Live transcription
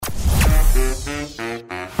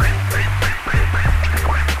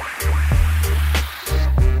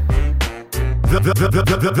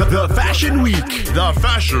The Fashion Week. The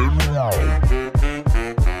Fashion.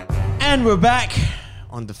 And we're back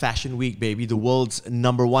on the Fashion Week, baby. The world's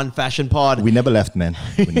 #1 fashion pod. We never left, man.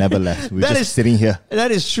 We never left. We're just sitting here.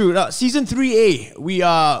 That is true. Season 3A, we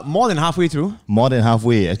are more than halfway through. More than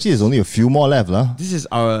halfway. Actually, there's only a few more left. This is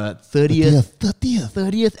our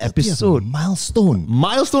 30th episode. Milestone.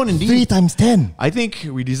 Milestone indeed. 3 times 10. I think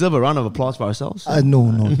we deserve a round of applause for ourselves.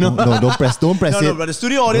 No, don't press it. No, but the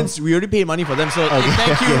studio audience, we already paid money for them. So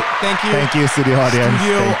thank you. Thank you, studio audience.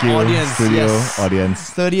 Thank you, studio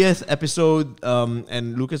audience. 30th episode, and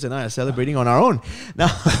Lucas and I are celebrating on our own. Now,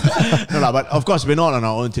 but of course we're not on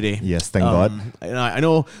our own today. Yes, thank God. I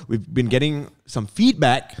know we've been getting some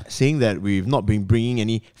feedback saying that we've not been bringing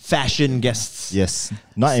any fashion guests. Yes,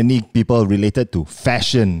 not any people related to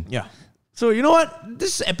fashion. Yeah. So you know what?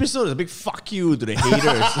 This episode is a big fuck you to the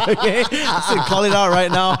haters. Okay, let's call it out right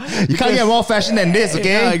now. You can't get more fashion than this,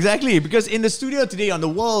 okay? Yeah, exactly. Because in the studio today, on the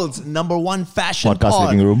world's #1 fashion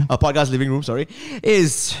podcast living room,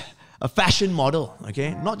 is a fashion model,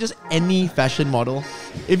 okay? Not just any fashion model.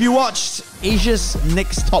 If you watched Asia's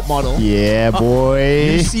Next Top Model, yeah,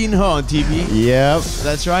 boy, you've seen her on TV. Yep,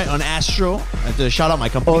 that's right, on Astro. I have to shout out my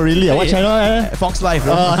company. Oh, really? What channel? Fox Life.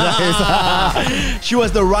 Oh, nice. She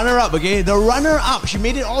was the runner-up, okay? The runner-up. She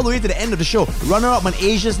made it all the way to the end of the show. Runner-up on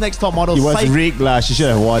Asia's Next Top Model. It was rigged lah. She should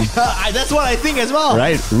have won. That's what I think as well.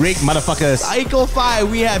 Right? Rigged motherfuckers. Cycle 5.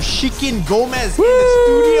 We have Shikin Gomez in the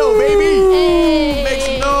studio, baby. Hey. Make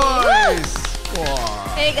some noise.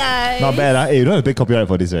 Hey guys. Not bad, huh? Hey, you don't have to pay copyright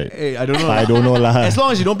for this, right? Hey, I don't know. I don't know lah. As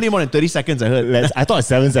long as you don't play more than 30 seconds, I heard. I thought it's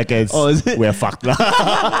 7 seconds. Oh, is it? We're fucked lah.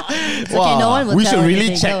 Okay, no one will We tell should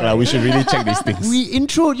really anything, check lah. We should really check these things. We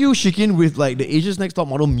introed you, Shikin, with like the Asia's Next Top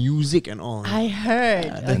Model music and all. I heard.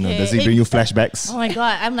 I know. Does it bring you flashbacks? Oh my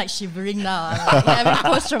god, I'm like shivering now. I'm like having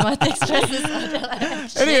post-traumatic stress disorder.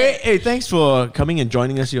 Anyway, hey, thanks for coming and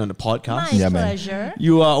joining us here on the podcast. My pleasure.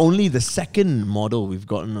 You are only the second model we've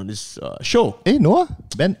gotten on this show. Hey, Noah?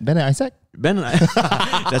 Ben and Isaac? Ben and I,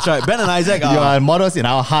 that's right. Ben and Isaac You are models in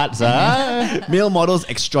our hearts, male models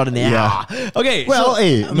extraordinaire. Yeah. Okay. Well,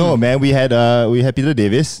 no man, we had Peter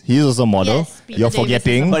Davis. He's also a model. Yes, Peter You're Davis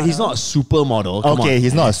forgetting, but he's not a supermodel. Come okay, on.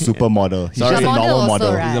 he's not a supermodel. He's Sorry. just a Model normal also,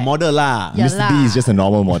 model. right? He's a model lah. Yeah. Mr. D is just a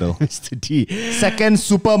normal model. Mr. D. Second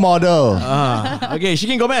supermodel. Okay,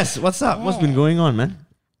 Shikin Gomez, what's up? What's been going on, man?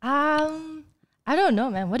 I don't know,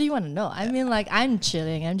 man. What do you want to know? I mean, like, I'm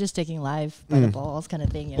chilling. I'm just taking life by the balls kind of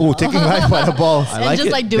thing. You know? Oh, taking life by the balls. I and like just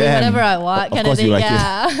it. like doing Damn. whatever I want kind of course you thing. like it.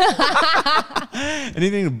 Yeah.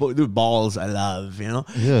 Anything to do with balls, I love, you know?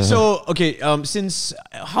 Yeah. So, okay, since,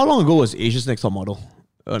 how long ago was Asia's Next Top Model?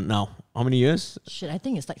 Now, how many years? Shit, I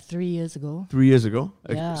think it's like 3 years ago. 3 years ago?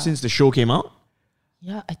 Yeah. Since the show came out?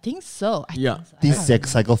 Yeah, I think so. I Yeah. think so. This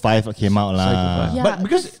Cycle 5 came out lah. Cycle 5. Yeah, But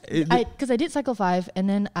because I did Cycle 5 and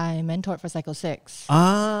then I mentored for Cycle 6.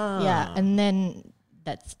 Ah. Yeah, and then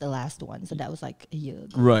that's the last one. So that was like a year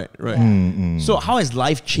ago. Right. Yeah. So how has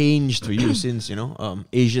life changed for you since,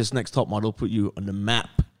 Asia's Next Top Model put you on the map?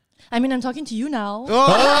 I mean, I'm talking to you now.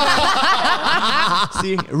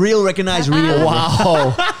 See, real recognize real.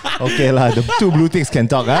 Wow. Okay lah, the two blue ticks can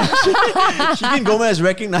talk, huh? Shikin Gomez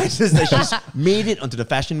recognizes that she's made it onto the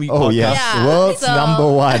Fashion Week Oh podcast. yes, Yeah, world's so- number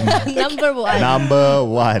one. Number one. Number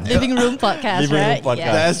one. Living room podcast, Living room right? podcast.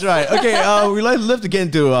 Yeah. That's right. Okay, we'd love to get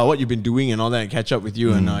into what you've been doing and all that and catch up with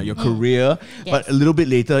you and your career. But a little bit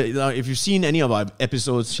later, if you've seen any of our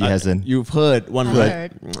episodes, She hasn't. You've heard one I've word.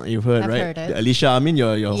 heard. You've heard, I've right? heard it. Alicia, I mean,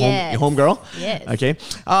 your Yes. home girl. Yes. Okay.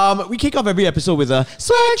 We kick off every episode with a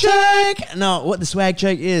swag check. Now, what the swag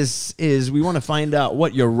check is we want to find out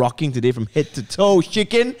what you're rocking today from head to toe,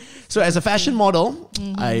 Shikin. So, as a fashion model,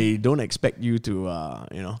 I don't expect you to,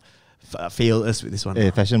 fail us with this one.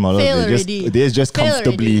 Hey, fashion models, Fail they already. just Fail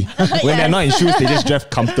comfortably. already. When they're not in shoes, they just dress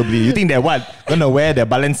comfortably. You think they're what? Gonna wear their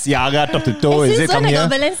Balenciaga top to toe? Is it Since when come I here?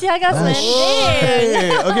 got Balenciagas, man?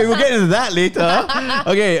 Hey, okay, we'll get into that later.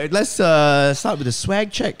 Okay, let's start with the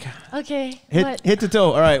swag check. Okay. Head to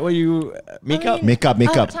toe. All right, what you makeup? Makeup.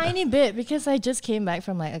 A tiny bit because I just came back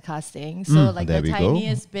from like a casting. So like there the we go.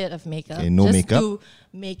 tiniest bit of makeup. Okay, no just makeup. to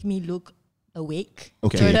make me look awake.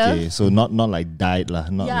 Okay, sort of. okay. So not like died lah.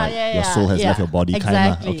 Not Yeah, like yeah, your soul has yeah. left your body Exactly,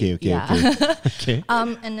 kind lah. Okay. yeah. Okay.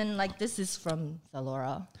 And then like this is from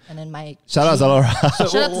Zalora. And then my Shout out Zalora. So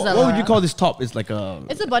Shout out to what would you Zalora. call this top? It's like a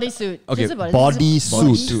It's a bodysuit. Okay, Just a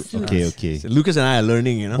Bodysuit. Okay. So Lucas and I are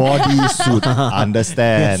learning, Bodysuit.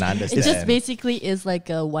 Understand. It just basically is like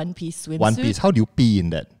a one-piece swimsuit. One piece. How do you pee in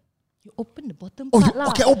that? You open the bottom part lah.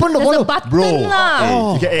 okay, open the There's bottom. a button Bro.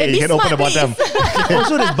 lah. You can open the bottom. Oh,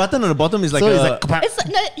 so this button on the bottom is like So a... it's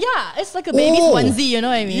like It's like a baby's Oh. onesie, you know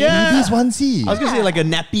what I mean? baby's onesie. I was gonna say like a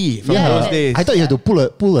nappy from Yeah. those days. I thought you have to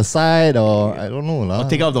pull aside or I don't know lah.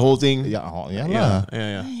 Take out the whole thing. Yeah, Yeah, lah.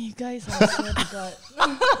 yeah. You guys, I swear to God.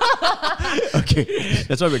 Okay,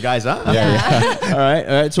 that's why we're guys, huh? Yeah. All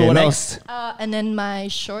right. So Okay, what next. else? And then my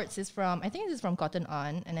shorts is from, I think this is from Cotton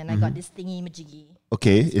On. And then I got this thingy majiggy.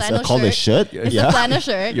 Okay, it's Flannel called a shirt. It's a flannel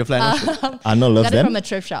shirt. Your flannel shirt. Arnold loves Got it them. from a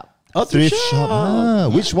thrift shop. Oh, Thrift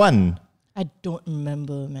shop. Which one? I don't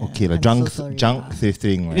remember, man. Okay, like I'm junk so sorry junk lah.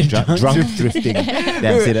 thrifting. Right? Drunk thrifting.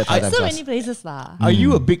 Damn, say that five times So fast. many places lah. Are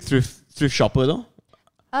you a big thrift shopper though?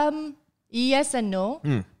 Yes and no.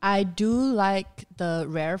 I do like the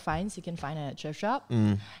rare finds you can find at a thrift shop.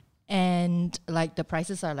 And like the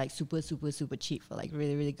prices are like super cheap for like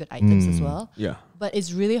really, really good items as well. Yeah. But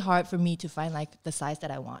it's really hard for me to find like the size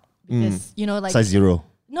that I want. Because, you know, like... Size 0.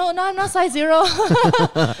 No, I'm not size 0.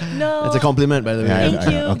 No. That's a compliment, by the way. Thank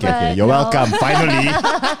you, Okay, but you're no. welcome. Finally.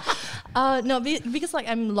 No, because like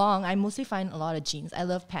I'm long, I mostly find a lot of jeans. I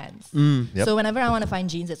love pants. Yep. So whenever I want to find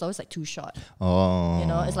jeans, it's always like too short. Oh. You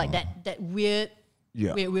know, it's like that weird,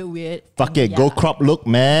 Yeah. weird. Fuck thing, it, go yeah. crop look,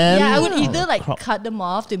 man. Yeah, I would either like cut them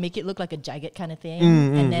off to make it look like a jacket kind of thing,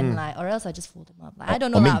 and then like, or else I just fold them up. Like, I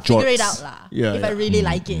don't know or lah, make figure it jorts. out lah. Yeah, if yeah. I really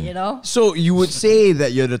like it, you know. So you would say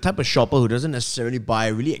that you're the type of shopper who doesn't necessarily buy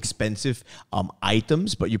really expensive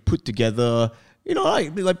items, but you put together, you know,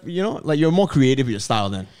 like you're more creative with your style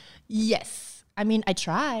then. Yes, I mean I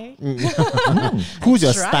try. Who's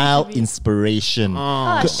your Try style to be- inspiration?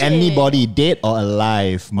 Ah, Could shit. anybody, dead or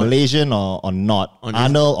alive, Malaysian or not,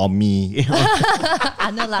 Arnold or me? I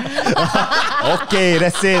know lah. Okay,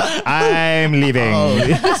 that's it. I'm leaving.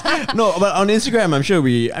 No, but on Instagram, I'm sure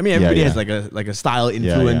everybody yeah. has like a style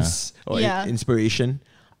influence or Yeah. inspiration.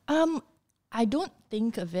 I don't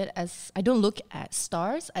think of it as, I don't look at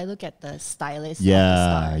stars. I look at the stylist. Yeah,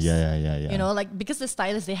 of the stars. yeah. You know, like because the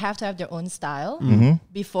stylists, they have to have their own style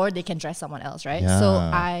before they can dress someone else, right? Yeah. So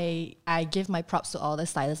I give my props to all the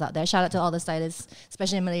stylists out there. Shout out to all the stylists,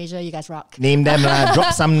 especially in Malaysia. You guys rock. Name them lah.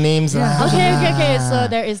 Drop some names lah. Okay. So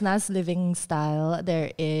there is Nas Living Style.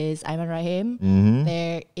 There is Aiman Rahim.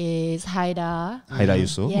 There is Haida. Haida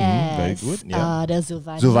Yusof. Yes. Very good. Yeah. There's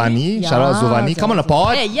Zuvani. Zuvani. Shout out Zuvani. Come on the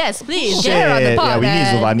pod. Hey, yes, please. Get her on the Shit. pod, Yeah, we need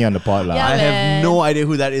man. Zuvani on the pod lah. Yeah, I have man. no idea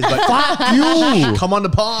who that is, but Fuck you. come on the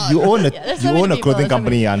pod. You own a there's so you many own a people, clothing so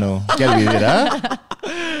many- company, I know. Get with it, huh?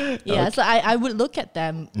 Yeah, so I would look at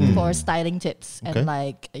them for styling tips Okay. and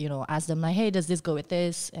like, you know, ask them like, hey, does this go with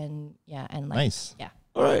this? And yeah, and like, Nice. yeah.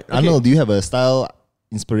 All right. Okay. Arnold, do you have a style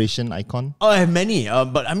inspiration icon? Oh, I have many,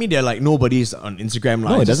 but I mean they're like nobody's on Instagram.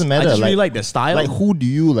 No, it doesn't matter. I just really like the style. Like, who do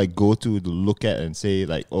you like go to look at and say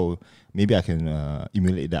like, oh, maybe I can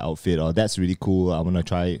emulate that outfit, or that's really cool. I want to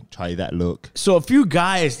try that look. So a few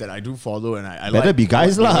guys that I do follow, and I Better like be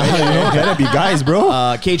guys lah. You know, better be guys,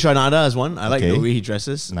 bro. K Tranada is one. I like Okay. the way he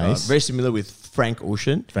dresses. Nice. Very similar with Frank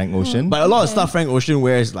Ocean. Frank Ocean. But a lot of stuff Frank Ocean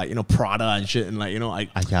wears, like, you know, Prada and shit, and like, you know,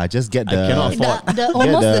 Yeah, just get the. I cannot afford. The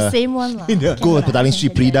almost the the- same one lah. Go with Petaling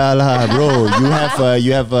Street Prida lah, bro.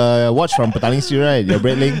 You have a watch from Petaling Street, right? Your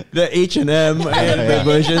Breitling. The H&M and the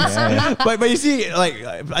versions. But you see, like,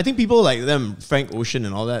 I think people like them, Frank Ocean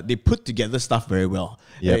and all that, they put together stuff very well.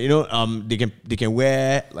 Yep. You know, they can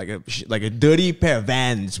wear like a dirty pair of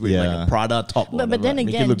Vans with like Yeah. a Prada top. or But then whatever, make it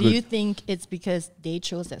again, look do good. you think it's because they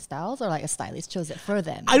chose their styles or like a stylist chose it for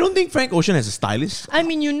them? I don't think Frank Ocean has a stylist. I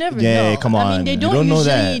mean, you never Yeah, know. come I on. mean, they You don't, don't know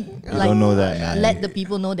usually that. You don't know that, man. let the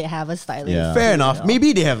people know they have a stylist. Yeah. Fair you enough. know.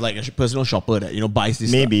 Maybe they have like a personal shopper that, you know, buys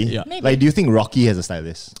this Maybe. stuff. Yeah. Maybe. Like, do you think Rocky has a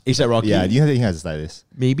stylist? Is that Rocky? Yeah, do you think he has a stylist?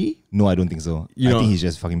 Maybe? No, I don't think so. You I know- think he's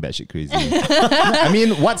just fucking batshit crazy. I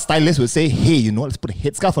mean, what stylist would say, hey, you know, let's put a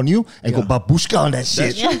headscarf on you and go babushka on that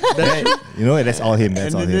shit. Right? You know, that's all him.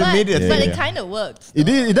 That's And all they him. But, made it a but thing. it kind of works. It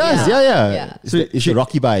does. Yeah. Yeah. Yeah. It's the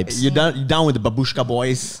Rocky vibes. You down with the babushka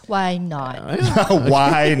boys? Why not?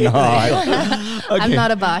 Why not? I'm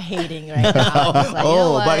not about hating right now. It's like, you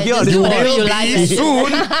know what? but here on Just this do pod, whatever you like.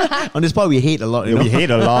 soon. On this part, we hate a lot. You know? We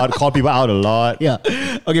hate a lot, call people out a lot. Yeah.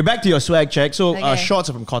 Okay, back to your swag check. So Okay. shorts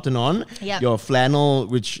are from Cotton On. Yep. Your flannel,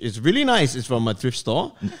 which is really nice, is from a thrift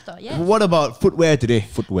store. Yes. What about footwear today?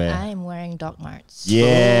 Footwear. I'm wearing Doc Marts.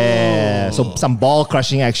 Yeah. So some ball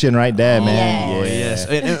crushing action right there, man. Oh, yes.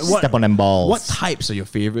 And what, Step on them balls. what types are your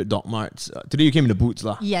favorite Doc Marts? Today you came in the boots,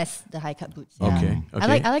 lah. Yes, the high cut boots. Okay, Yeah.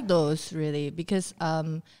 okay. I like those really because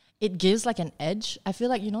it gives like an edge. I feel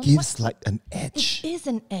like, you know, Gives like an edge. it is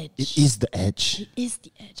an edge. It is the edge. It is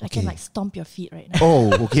the edge. I Okay. can like stomp your feet right now.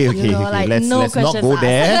 Oh, okay. You know, like, Let's no not questions go asked.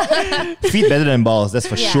 there. Feet better than balls. That's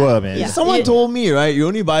for Yeah. sure, man. Yeah. Someone told me, right, you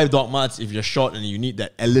only buy dog mats if you're short and you need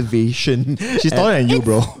that elevation. She's taller than you,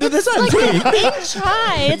 bro. That's what I'm Like saying. an inch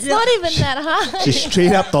high. It's not even that high. She's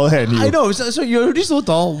straight up taller than you. I know. So you're already so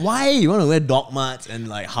tall. Why you want to wear dog mats and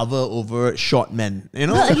like hover over short men? You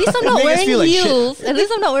know. Well, at least I'm not Make us wearing feel like shit. heels. At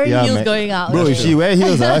least I'm not wearing Yeah, heels man. going out. Bro, if she wear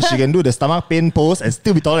heels, she can do the stomach pain pose and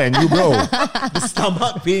still be taller than you, bro. The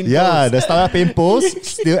stomach pain. Yeah, pose. the stomach pain pose,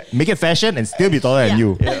 still make it fashion and still be taller than Yeah.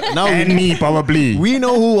 you. Now And me, probably. we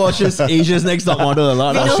know who watches Asia's Next Top Model a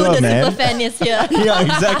lot. We know sure, who the man. super fan is here. Yeah,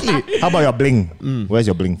 exactly. How about your bling? Where's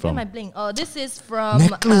your bling from? My bling. Oh, this is from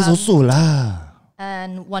Necklace also lah.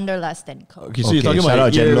 and Wanderlust and Co. Okay, so you're talking shout about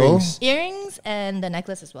out Jen Lo. earrings. Earrings and the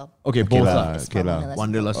necklace as well. Okay, Okay both lah, lah. It's okay from lah. Wanderlust.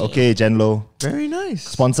 Wanderlust. Okay, Jen Lo. Very nice.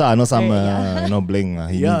 Sponsor, I know some, Yeah. bling.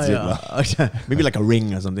 He needs it lah. Maybe like a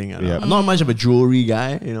ring or something. I don't know. Yeah. I'm not much of a jewelry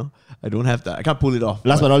guy, you know. I don't have that. I can't pull it off.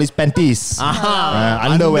 Last but not least, panties.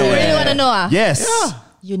 Underwear. You really want to know? Yes.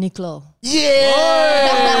 Uniqlo.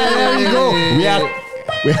 There you go. We are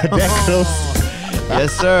that close.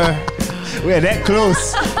 Yes, sir. We are that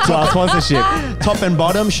close to our sponsorship. Top and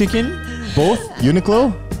bottom, chicken. Both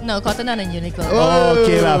Uniqlo. No, Cotton On and Uniqlo.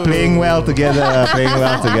 Okay lah, playing well together.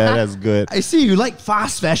 That's good. I see you like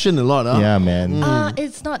fast fashion a lot, huh? Yeah, man.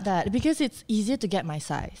 It's not that because it's easier to get my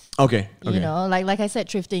size. Okay. You know, like I said,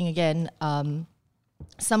 thrifting again.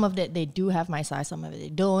 Some of that they do have my size, some of it they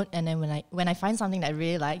don't. And then when I find something that I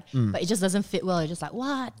really like, but it just doesn't fit well, it's just like,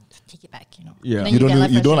 what? Take it back, you know. Yeah. And then You get,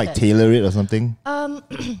 don't you don't like frustrated. tailor it or something?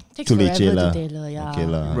 Takes Too forever leceh to lah. tailor, yeah. Okay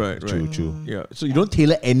lah. Right, True, right. true. Yeah. So you don't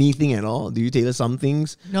tailor anything at all? Do you tailor some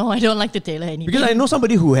things? No, I don't like to tailor anything. Because I know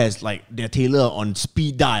somebody who has like their tailor on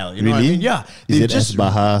speed dial. You know what I Really? mean? Yeah. Is They it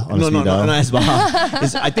Asbaha on no, speed no, dial? No, no,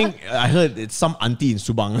 Asbaha. I think I heard it's some auntie in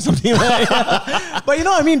Subang or something like that. But you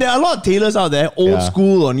know what I mean? There are a lot of tailors out there, old Yeah.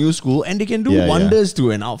 school or new school, and they can do Yeah, wonders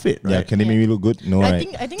to an outfit, right? Yeah, can they make me look good? No, I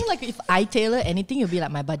right? think like if I tailor anything, it'll be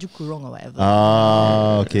like my baju kurung or whatever.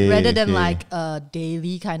 Ah, okay. Rather than okay. like a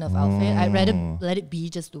daily kind of outfit, I'd rather let it be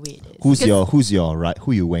just the way it is. Who Because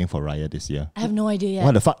you wearing for Raya this year? I have no idea yet.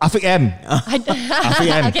 What the fuck? Afiq M. Afiq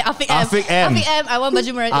M. Okay, Afiq M. Afiq M. Afiq M. I want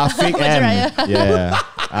baju Raya. Afiq Baju M. Raya. Yeah.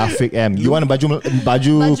 Afiq M. You want a baju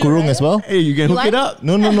kurung Raya? as well? Hey, you can You hook it want? up.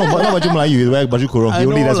 No, not baju Melayu. You wear baju kurung. I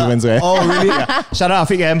Only know that's lah. women's wear. Oh, really? Shout out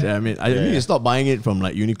Afiq M. Damn it. I need to stop buying it from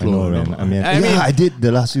like Uniqlo. I know, you know. man. I mean, I did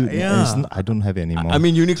the last few. Yeah. I don't have it anymore. I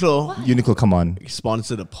mean, Uniqlo Uniqlo, come on.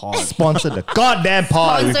 sponsor the pod. Sponsor the goddamn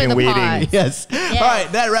pod. We've Sponsor been the waiting. pod. Yes. All right,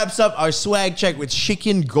 that wraps up our swag check with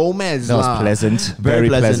Shikin Gomez. That was lah. pleasant. Very Very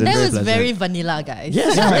pleasant. pleasant. That Very was pleasant. very vanilla, guys.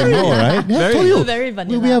 Yes, Yeah, I know, right? Yeah, I Very told you. Very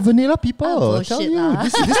vanilla. We are vanilla people. Oh, I tell bullshit you. lah.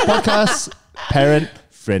 This podcast parent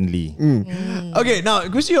friendly. Okay, now,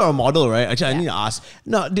 because you're a model, right? Actually, I need to ask.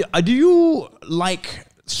 Now, do you like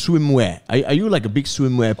swimwear? Are you like a big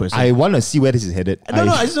swimwear person? I want to see where this is headed. No,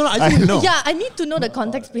 I just don't know. I just need to know. Yeah, I need to know the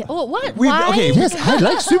context behind. Oh, what? We- Why? okay, Yes, I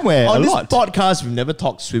like swimwear On a this lot. podcast, we've never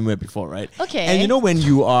talked swimwear before, right? Okay. And you know when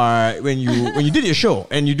you did your show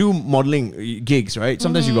and you do modeling gigs, right?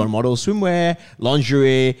 Sometimes you got to model swimwear,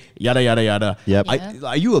 lingerie, yada yada yada. Yep.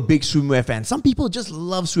 Are you a big swimwear fan? Some people just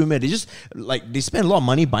love swimwear. They just they spend a lot of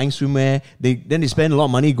money buying swimwear. Then they spend a lot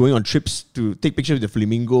of money going on trips to take pictures with the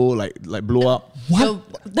flamingo, like blow up. What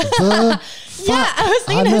the Yeah, I was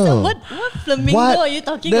thinking, Anna? what flamingo What? are you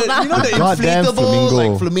talking The, about? you know the Goddamn inflatable flamingo.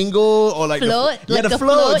 like flamingo or like float? yeah, Like the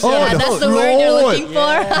floats. float? Oh, Yeah, the that's the word you're float. looking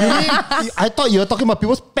for. I thought you were talking about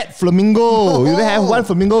people's pet flamingo. You have one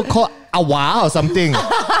flamingo called Awa or something.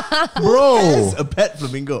 Bro, It's a pet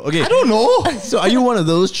flamingo. Okay. I don't know. So are you one of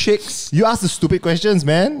those chicks? You ask the stupid questions,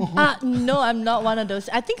 man. No, I'm not one of those.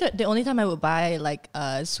 I think the only time I would buy like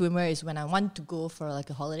swimwear is when I want to go for like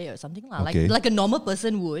a holiday or something lah. Okay. Like a normal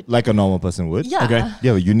person would. Like a normal person would. Yeah. Okay. You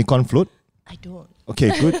have a unicorn float? I don't.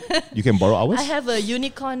 Okay, good. You can borrow ours? I have a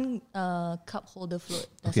unicorn cup holder float.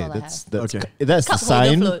 That's Okay, all I that's have. that's Okay. that's the Cup holder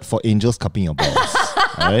sign float. for angels cupping your balls.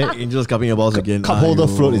 Alright? Angels cupping your balls again. Cup holder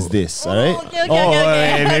Aiyo. float is this, alright? okay,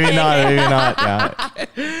 okay. wait, maybe not.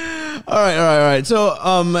 Yeah. All right.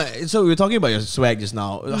 So we were talking about your swag just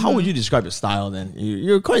now. How would you describe your style then?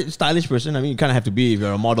 You're quite a stylish person. I mean, you kind of have to be if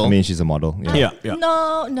you're a model. I mean, she's a model. Yeah. yeah.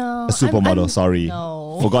 No. A supermodel, sorry.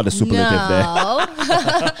 No. Forgot the superlative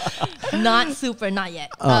there. Not super, not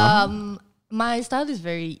yet. My style is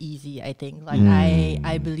very easy, I think. Like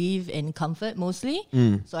I believe in comfort mostly.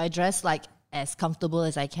 So I dress like as comfortable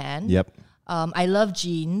as I can. Yep. I love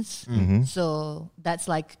jeans. So that's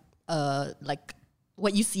like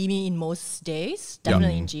what you see me in most days,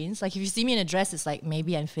 definitely in jeans. Like if you see me in a dress, it's like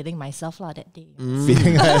maybe I'm feeling myself that day.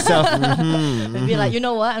 Feeling herself Maybe like, you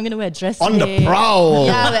know what, I'm gonna wear a dress on today. the prowl.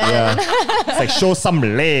 Yeah, man. It's like show some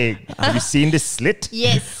leg. Have you seen this slit?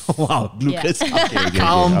 Yes. Wow, Lucas. Okay,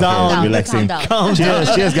 Calm down. Relaxing. Calm down.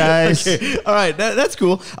 Cheers, guys. Okay. All right, that's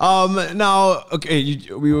cool. Now, okay,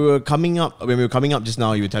 when we were coming up just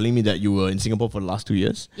now, you were telling me that you were in Singapore for the last 2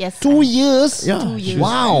 years. Yes. 2 years? Yeah. 2 years.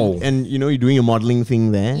 Wow. And you know, you're doing a modeling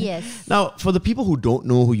thing there. Yes. Now, for the people who don't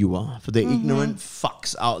know who you are, for the ignorant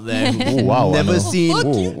fucks out there who've Oh, wow, never I know.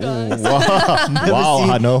 seen, never Wow, seen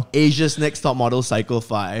I know. Asia's Next Top Model Cycle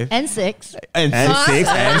 5 And 6. and And six.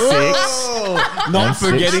 Oh, not And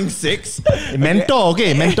six. forgetting 6. Mentor,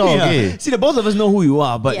 okay. Yeah. See, the both of us know who you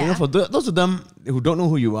are, but you know, Yeah. for those of them who don't know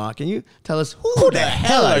who you are, can you tell us who the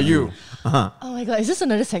hell are you? Oh my god, is this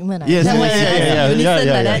another segment? Yes, Is that yes, why yeah, you Yeah.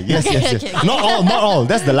 listen like that? Yes, Okay, yes, okay, yes. okay. Not all.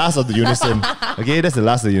 That's the last of the unison. Okay, that's the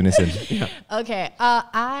last of the unison. Okay,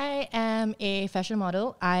 I am a fashion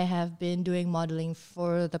model. I have been doing modeling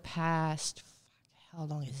for the past, how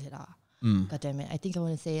long is it? God damn it. I think I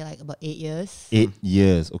want to say like about 8 years. 8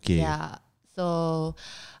 years, okay. Yeah. So,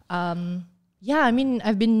 yeah, I mean,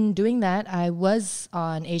 I've been doing that. I was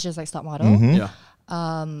on Asia's Next Top Model. Yeah.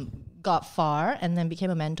 Got far and then became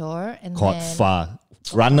a mentor. And Got then, far.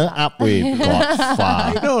 Runner up way. Got far.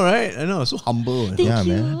 I know, right? I know. So humble. Yeah,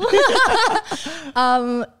 man.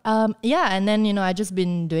 Yeah, and then, you know, I just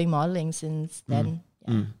been doing modeling since then.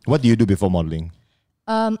 Yeah. What do you do before modeling?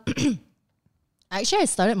 Actually, I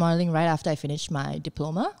started modeling right after I finished my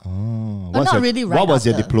diploma. What's not your- really right What was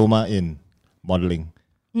your after. diploma in modeling?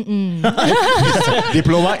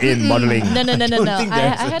 Diploma in modeling. No. think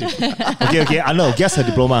I there's had Okay. I know. Guess her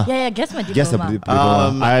diploma. yeah, guess my Guess her diploma.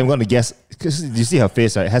 diploma. I'm going to guess. Because you see her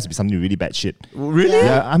face, right? It has to be something really bad shit. Really?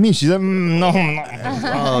 Yeah, I mean, she's no.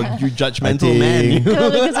 Oh, you judgmental I man. think- No,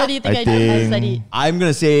 because what do you think I did? I studied. I'm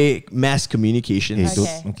gonna say mass communication.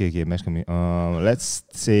 Okay. Match coming. Let's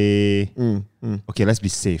say. Okay, let's be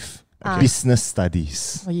safe. Business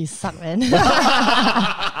studies. Oh, you suck, man.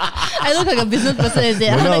 I look like a business person, is it?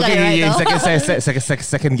 I haven't got it right now.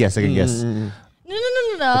 Second guess.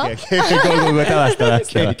 No. Okay, go. Tell us.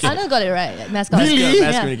 I don't got it right. Mass comm. Really?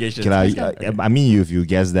 Mass Yeah. communication. Okay, I mean, if you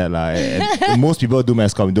guess that, and most people do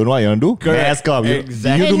mass comm. Don't know what you want to do? Correct. Mass comm.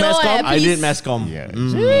 Exactly. You do Hey, mass no, comm? I did Please. mass comm.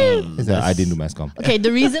 Yeah. I didn't do mass comm. Okay,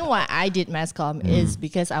 the reason why I did mass comm is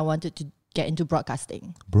because I wanted to get into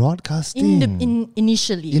broadcasting. Broadcasting.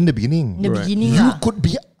 Initially. In the beginning. In the beginning. You lah. could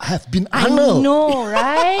have been I Arnold. know,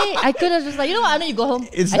 right? I could have just like, you know what, Arnold, you go home.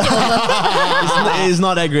 It's I take over. It's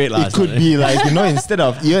not that great, lah. It could be like, instead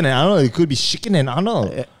of Ian and Arnold, it could be Chicken and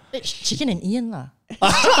Arnold. Chicken and Ian lah.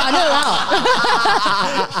 Arnold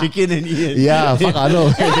lah. Chicken and Ian. Yeah, fuck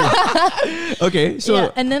Arnold. Okay, so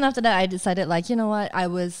Yeah, and then after that, I decided like, you know what, I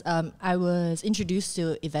was introduced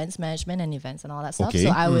to events management and events and all that stuff. Okay. So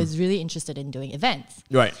I was really interested in doing events.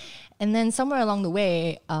 right. And then somewhere along the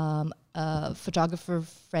way, a photographer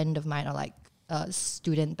friend of mine, or like a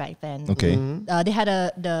student back then, Okay. they had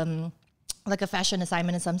like a fashion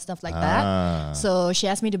assignment and some stuff like Ah. that. So she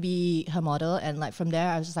asked me to be her model, and like from there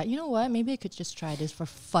I was just like, you know what, maybe I could just try this for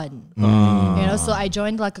fun. You know, so I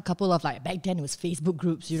joined like a couple of like, back then it was Facebook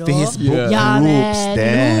groups, you know. Facebook Yeah, groups. man.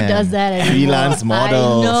 Damn. Who does that anymore? Freelance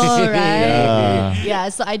models. I know, right? Yeah. Yeah,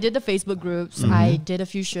 so I did the Facebook groups. I did a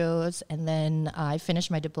few shows, and then I finished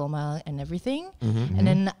my diploma and everything. And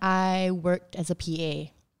then I worked as a PA.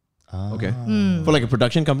 Okay. For like a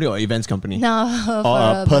production company or events company? No, Or for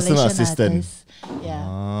a personal Malaysian assistant. artist. Yeah.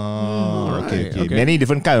 Oh, okay. okay. Many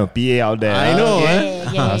different kind of PA out there. I know, Okay.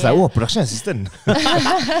 eh? I was like, production assistant.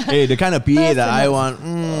 Hey, the kind of PA that I want.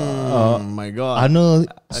 Oh my god. Arnold,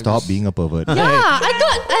 stop being a pervert. Yeah, I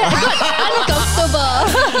got uncomfortable.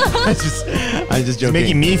 I'm just joking.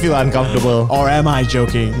 Making me feel uncomfortable. Or am I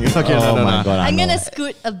joking? Okay, Oh no. my god. I'm Arnold. gonna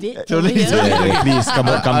scoot a bit. Totally, over here. totally. Yeah, please come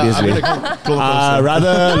this way.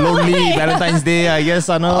 Rather lonely Valentine's Day, I guess,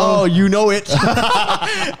 Arnold. Oh, you know it.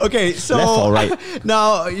 Okay, so Left or right?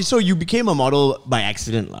 Now, so you became a model by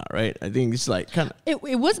accident, lah, right? I think it's like kind of.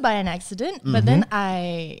 It was by an accident, but then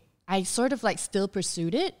I sort of like still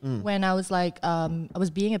pursued it when I was like I was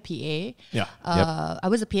being a PA. Yeah. I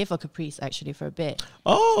was a PA for Caprice actually for a bit.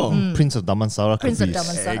 Oh, Prince of Damansara. Prince of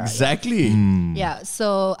Caprice. Damansara. exactly. Yeah.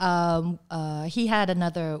 So he had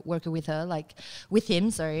another worker with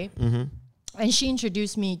him, and she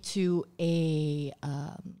introduced me to a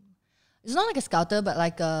it's not like a scouter, but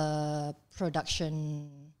like a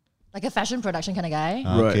like a fashion production kind of guy.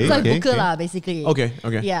 Right. It's like Okay, booker okay. lah, basically. Okay.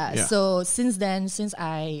 Yeah. So since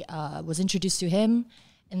I was introduced to him,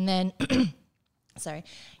 and then sorry,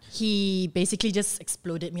 he basically just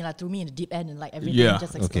exploded me, like threw me in the deep end and like everything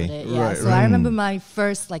just exploded. Yeah. Right, So I remember my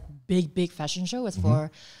first like big fashion show was for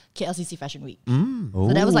KLCC Fashion Week.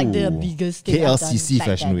 So that was like the biggest thing I've done KLCC back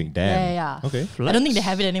Fashion then. Week, damn. Yeah. Okay. I don't think they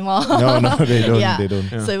have it anymore. No, they don't. Yeah. They don't.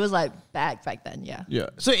 So it was like back then. Yeah. Yeah.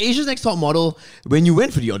 So Asia's Next Top Model, when you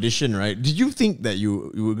went for the audition, right? Did you think that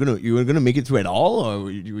you were gonna make it through at all,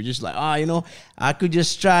 or you were just like, I could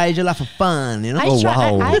just try just for fun, you know?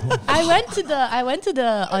 I went to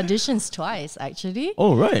the auditions twice actually.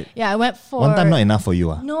 Oh right. Yeah, I went for One time not enough for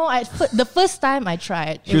you. No, the first time I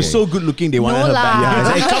tried. She was so good looking, they wanted her lah. back. Yeah,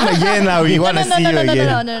 it's like, come again now. We want to see you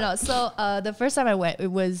again. No. So the first time I went, it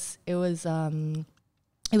was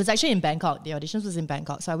actually in Bangkok. The auditions was in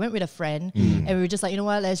Bangkok. So I went with a friend and we were just like, you know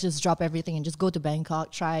what, let's just drop everything and just go to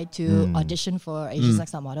Bangkok, try to audition for Asia's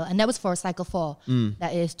Next Top Model. And that was for Cycle 4.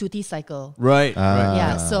 That is Tutti Cycle. Right.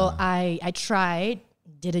 Yeah. So I tried,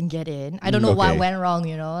 didn't get in. I don't know what went wrong,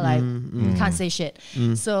 you know, like can't say shit.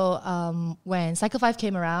 So when Cycle 5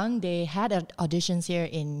 came around, they had auditions here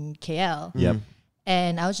in KL. Yep.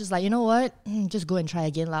 And I was just like, you know what? Just go and try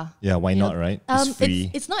again lah. Yeah, why not, right? It's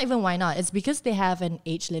free. It's not even why not. It's because they have an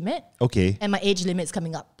age limit. Okay. And my age limit's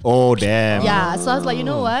coming up. Oh, damn. Yeah. So I was like, you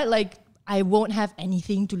know what? Like, I won't have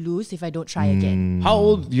anything to lose if I don't try again. How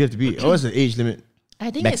old do you have to be? What's the age limit?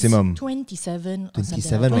 I think Maximum. it's 27 or 27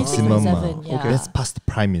 something. maximum. 27, yeah. Okay, that's past the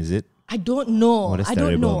prime, is it? I don't know. Oh, that's I don't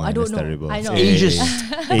terrible, know. man. I don't That's know. terrible. I know. Ages.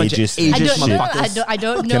 Ages. I don't know. motherfuckers. I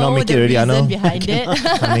don't know Cannot make it the already, I know. reason behind it.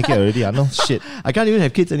 Can't make it already, I know. Shit. I can't even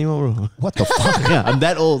have kids anymore, bro. What the fuck? Yeah, I'm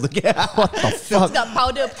that old. What the fuck? Got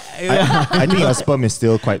powder. I think your sperm is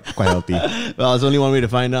still quite healthy. Well, there's only one way to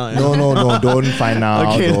find out. No, don't find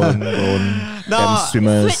out. Okay. Don't. No. Them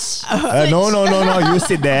swimmers. Switch. No. You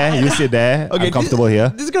sit there. Okay, I'm comfortable here.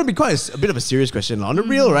 This is gonna be quite a bit of a serious question. On the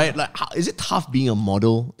real, right? Like, is it tough being a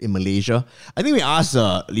model in Malaysia? I think we asked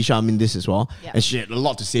Lisha Amin this as well, Yeah. and she had a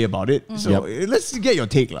lot to say about it. So let's get your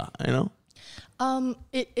take, lah. You know.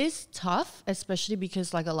 It is tough, especially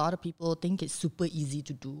because like a lot of people think it's super easy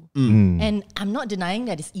to do. And I'm not denying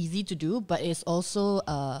that it's easy to do, but it's also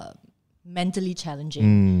mentally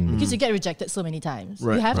challenging because you get rejected so many times.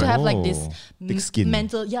 Right, You have to have like this thick skin.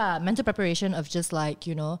 mental preparation of just like,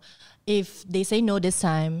 you know, if they say no this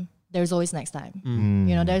time, there's always next time.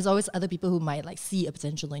 You know, there's always other people who might like see a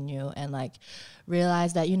potential in you and like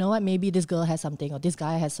realize that, you know what, maybe this girl has something or this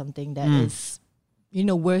guy has something that is, you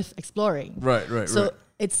know, worth exploring. Right. So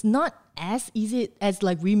it's not as easy as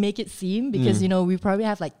like we make it seem because, you know, we probably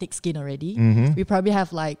have like thick skin already. We probably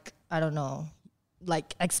have like, I don't know,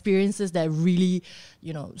 like experiences that really,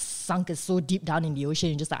 you know, sunk us so deep down in the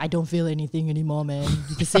ocean and just like, I don't feel anything anymore, man.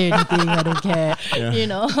 You can say anything, I don't care. You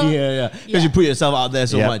know? Yeah. Because you put yourself out there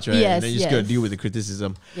so much, right? Yes, and then you just gotta deal with the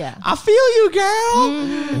criticism. Yeah. I feel you,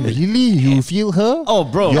 girl. Really? You feel her? Oh,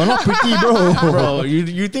 bro. You're not pretty, bro. Bro,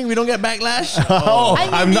 you think we don't get backlash?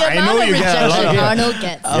 I mean, I know you get a lot of Arnold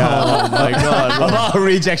gets. Oh my god. A lot of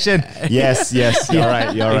rejection. Yes. You're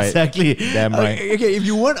right. Exactly. Damn right. Okay, if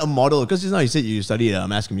you weren't a model, because just now you said you studied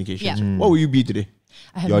mass communications, Yeah. what will you be today?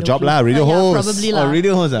 I have Your no job clue. lah, radio host. Probably Oh, lah.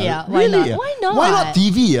 radio host. Yeah, why Really? not? Why not? Why not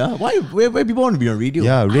TV? Where people want to be on radio?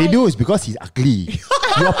 Yeah, radio is because he's ugly.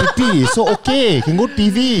 You're pretty, so okay. Can go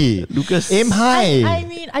TV. Lucas. Aim high. I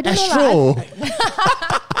mean, I don't Astro. know.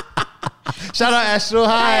 Shout out Astro.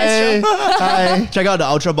 Hi. Hi. Check out the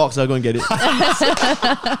Ultra Box. I'll go and get it.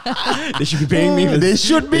 They should be paying me. For They this.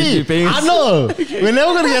 should They be. paying us. I know. We're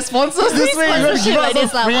never gonna get sponsors this way. We're gonna Sponsorship give like us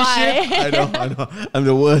this, some like, free shit. why? I know. I'm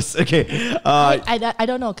the worst. Okay. I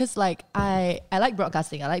don't know, cause like I like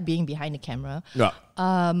broadcasting. I like being behind the camera. Yeah.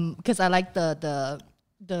 Cause I like the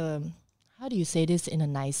how do you say this in a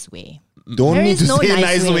nice way? Don't There need to is no say a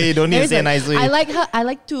nice way. Don't need There to is say a nice way. I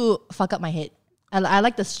like to fuck up my head. I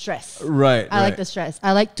like the stress. Right. I like the stress.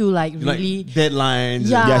 I like to like like really. deadlines.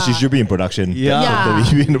 Yeah. Yeah, she should be in production. Yeah.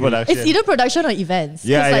 Yeah. Be in the production. It's either production or events. 'Cause,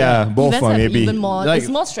 Yeah, like, yeah, both events are have maybe. even more. Like,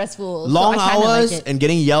 it's more stressful. Long so I kinda hours like it. and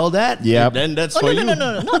getting yelled at. Yep. Then that's Oh for no, you.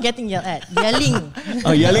 no, not getting yelled at. Yelling.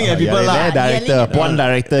 Oh, yelling at people. Yeah, lah. director, Yelling. one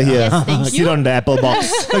director here. Yes, thank Sit you. on the Apple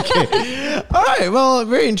box. All right. Well,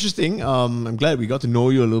 very interesting. I'm glad we got to know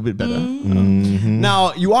you a little bit better.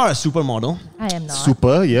 Now, you are a supermodel. I am not.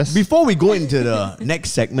 Super, yes. Before we go into the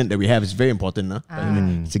next segment that we have, it's very important.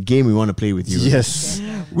 It's a game we want to play with you. Yes.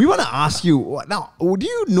 We want to ask you, now, do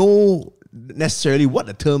you know necessarily what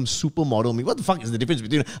the term supermodel means? What the fuck is the difference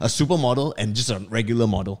between a supermodel and just a regular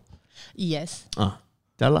model? Yes.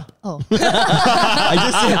 Tell Tella. Oh. I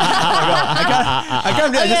just said, I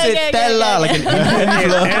can't believe I just said Tella like an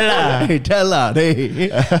Indian. Hey, Tella.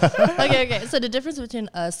 Hey. Okay. So the difference between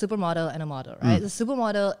a supermodel and a model, right? The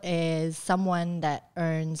supermodel is someone that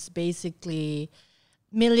earns basically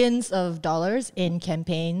millions of dollars in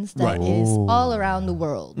campaigns that is all around the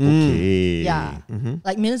world. Okay. Yeah,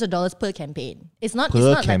 like millions of dollars per campaign. It's not Per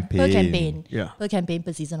like campaign. per campaign, Yeah. per campaign,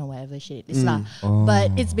 per season or whatever shit. It's lah.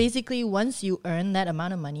 But it's basically once you earn that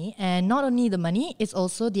amount of money, and not only the money, it's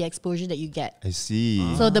also the exposure that you get. I see.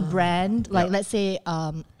 So the brand, like let's say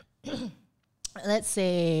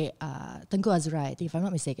Tengku Azura, I think, if I'm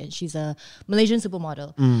not mistaken, she's a Malaysian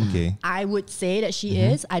supermodel. Okay. I would say that she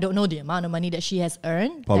is. I don't know the amount of money that she has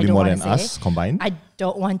earned. Probably I don't more wanna than say. us combined. I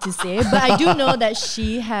don't want to say, but I do know that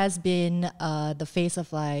she has been the face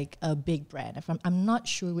of like a big brand. I'm not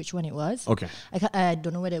sure which one it was. Okay. I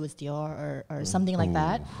don't know whether it was Dior or something like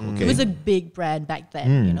that. Okay. It was a big brand back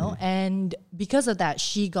then, you know, and because of that,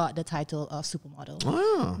 she got the title of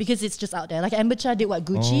supermodel because it's just out there. Like Amber Cha did what,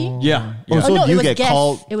 Gucci? Yeah. Oh, so no, do it you was get Guess.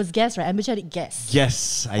 called? It was Guess, right? Amber Cha did Guess.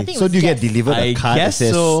 Yes. I think it So was do you get Guess. delivered a I card that guess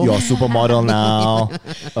says so. you're a supermodel now?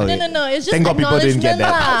 Okay. No. It's just Thank God people didn't get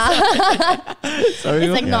acknowledgement lah. Sorry.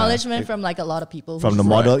 It's acknowledgement from like a lot of people. From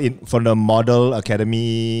the model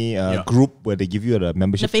academy group where they give you the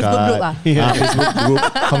membership The Facebook card. group, Facebook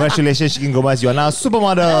group. Congratulations, Shikin Gomez, you are now a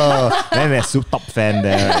supermodel. Then there's a top fan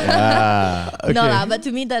there. Yeah. No lah, but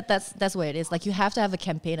to me that's where it is. Like you have to have a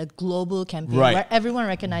campaign, a global campaign Right. where everyone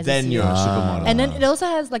recognizes Then you. you're a supermodel. And then it also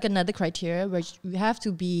has like another criteria where you have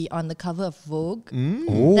to be on the cover of Vogue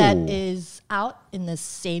Oh. that is out in the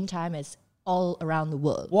same time as all around the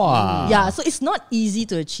world. Wow. Yeah, so it's not easy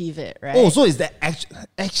to achieve it, right? Oh, so is that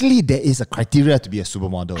actually there is a criteria to be a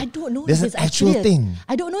supermodel? I don't know There's if it's an actual actually thing.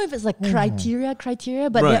 I don't know if it's like criteria,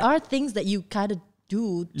 but Right. there are things that you kind of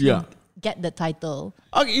do to get the title.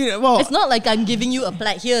 Okay, yeah, well, It's not like I'm giving you a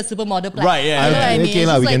plaque here, supermodel plaque. Right, yeah. You know what I mean? Okay, It's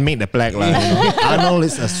lah, just we like- can make the plaque. You know? Arnold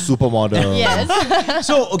is a supermodel. Yes.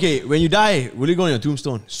 so okay, when you die, will you go on your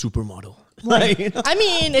tombstone? Supermodel. Like, you know, I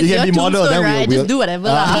mean, it's You your can be model, tombstone, then right? we'll- Just do whatever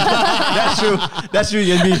lah. that's true. That's true.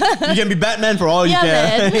 You can be Batman for all you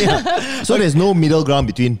Yeah, care. man. So there's no middle ground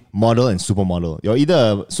between model and supermodel. You're either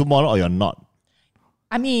a supermodel or you're not.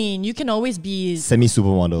 I mean, you can always be.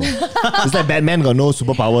 Semi-supermodel. It's like Batman got no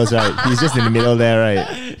superpowers, right? He's just in the middle there,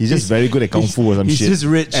 right? He's just very good at kung fu or some he's shit. just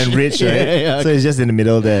rich. And rich, right? Yeah. So he's just in the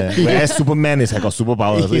middle there. Whereas Superman is like got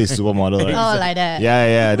superpowers, so he's supermodel, right? Oh, like that.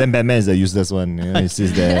 Yeah. Then Batman is the useless one. You know, he's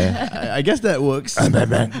just there. I guess that works.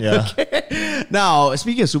 Batman. Yeah. Now,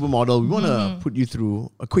 speaking of supermodel, we want to put you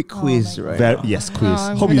through a quick quiz, my right? Yes, quiz.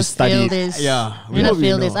 Oh, I'm Hope gonna you fail studied. this. Yeah, I'm we gonna hope you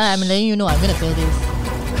fail know. this. I'm letting you know I'm gonna fail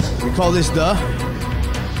this. We call this the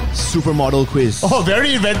Supermodel quiz. Oh,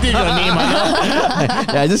 very inventive your name.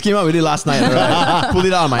 Yeah, I just came up with it last night. Right? Pulled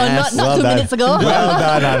it out of my Oh, ass. not Well 2 done. minutes ago. Well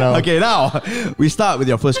done, Arnold. Okay, now we start with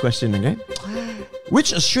your first question, okay?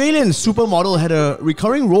 Which Australian supermodel had a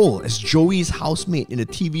recurring role as Joey's housemate in the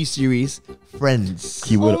TV series Friends?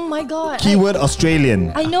 Keyword, Oh my god. keyword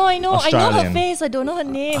Australian. I know her Australian. face. I don't know her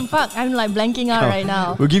name. Fuck, I'm like blanking out right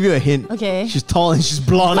now. We'll give you a hint. Okay. She's tall and she's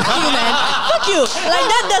blonde. Fuck you, man. Fuck you. Like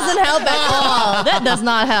that doesn't help at all. That does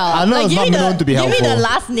not help. I know like, it's not known to be Give me helpful. the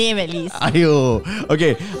last name at least. Ayo.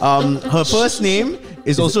 Okay. Her first name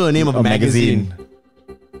is also a name of a magazine.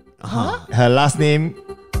 Her last name,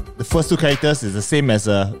 the first two characters is the same as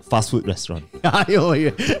a fast food restaurant. Ayo,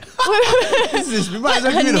 yeah. This is, we might as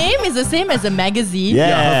well Her give you the- name is the same as a magazine.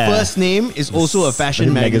 Yeah, her first name is also a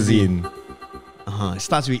fashion magazine. magazine. It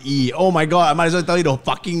starts with E. Oh my god, I might as well tell you the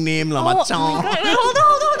fucking name. Oh my god. Wait, hold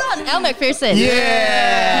on. Elle Macpherson.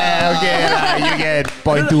 Yeah, okay, you get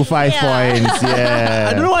 0.25 Yeah. points. Yeah,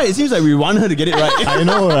 I don't know why it seems like we want her to get it right. I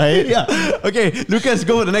know, right? Yeah. Okay, Lucas,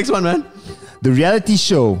 go for the next one, man. The reality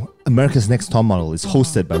show America's Next Top Model is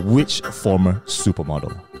hosted by which former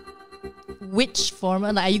supermodel? Which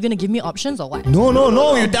former? Like, are you gonna give me options or what?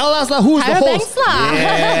 No, you tell us lah. Who's the Tyra host? Banks lah.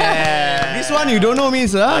 Yeah. This one you don't know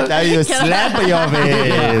means, I tell you, slap in your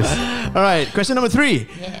face. All right, question number 3.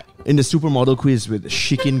 Yeah. In the supermodel quiz with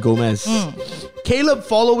Shikin Gomez. Caleb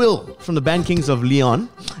Followill from the band Kings of Leon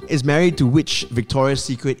is married to which Victoria's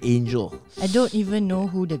Secret angel? I don't even know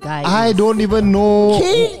who the guy I is. don't even know.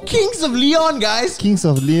 Kings of Leon, guys. Kings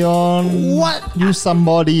of Leon. What? You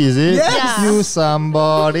somebody, is it? Yes. Yeah. You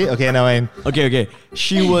somebody. Okay, now I'm. Okay.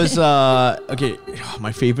 She was,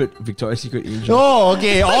 my favorite Victoria's Secret angel. Oh,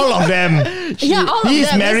 okay. All of them. Yeah, all of He's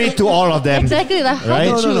them. married to all of them. Exactly. Like, how Right?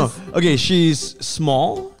 to No. choose? Okay, she's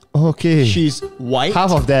small. Okay. She's white.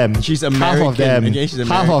 half of them. She's Half American. of them. Okay, she's Half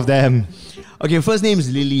American. of them. Okay, first name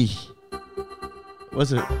is Lily.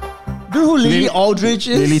 What's her? Do you know who Lily Aldridge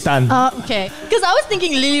is? Lily Tan. Okay. Because I was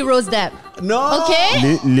thinking Lily Rose Depp. No.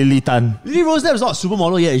 Okay. Lily Tan. Lily Rose Depp is not a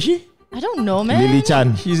supermodel yet, is she? I don't know, man. Lily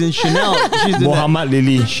Chan. She's in Chanel. She's in Muhammad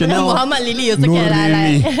Lily. Chanel. Muhammad Lily also Nur can lah.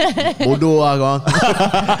 Lily. Bodoh lah korang.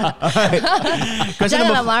 Question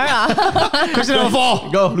Janganlah number marah. Question number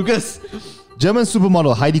 4. Go, Lucas. German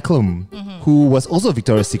supermodel Heidi Klum, who was also a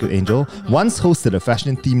Victoria's Secret angel, once hosted a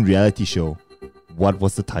fashion-themed reality show. What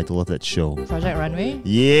was the title of that show? Project Runway.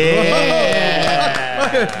 Yeah!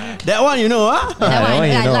 That one you know, huh? That one,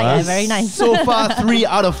 you I know, like huh? it. Very nice. So far, 3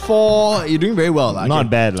 out of 4. You're doing very well. Lah. Not Okay.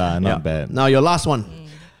 bad lah, not Yeah. bad. Now your last one.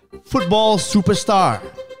 Football superstar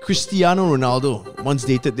Cristiano Ronaldo once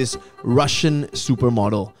dated this Russian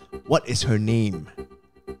supermodel. What is her name?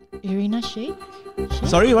 Irina Shayk?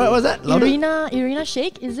 Sorry, what was that? Louder? Irina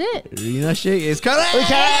Shayk, is it? Irina Shayk is correct.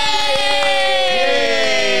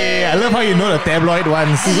 Yay! I love how you know the tabloid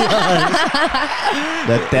ones.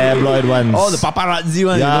 The tabloid ones. Oh, the paparazzi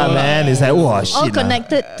one. Yeah, you know, man. It's like, oh, shit. All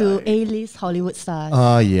connected to A-list Hollywood stars.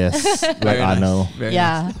 Oh, yes. Like Very nice. Arnold. Very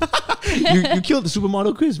yeah. nice. You killed the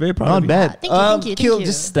supermodel quiz. Very proud Not of you. bad. Thank you. Kill,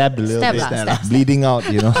 just stabbed a little Stab bit. lah, stab. Bleeding out,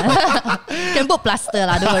 you know. Can put plaster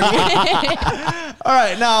lah, don't worry. All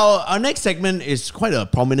right, now our next segment is quite a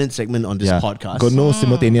prominent segment on this podcast. Got no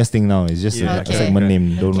simultaneous thing now. It's just Yeah, a okay. segment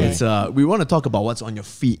name. Don't worry. It's we want to talk about what's on your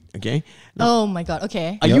feet. Okay. Oh my god,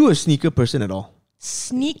 okay. Are you a sneaker person at all?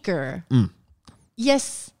 Sneaker.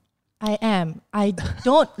 Yes, I am. I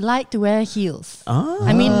don't like to wear heels.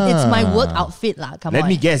 I mean, it's my work outfit lah. Come Let on.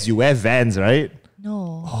 me guess, you wear Vans, right?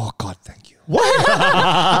 No. Oh, God, thank you.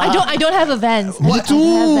 I don't have a Vans. What?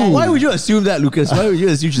 Why would you assume that, Lucas? Why would you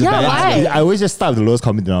assume she's Yeah, a bad why? I always just start with the lowest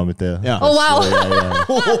common denominator. Yeah. Oh wow. Yeah.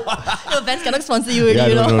 No, Vans cannot sponsor you, Yeah,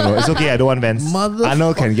 you know. no. It's okay. I don't want Vans.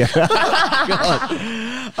 Arnold can get.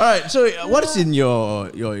 All right. So, what's in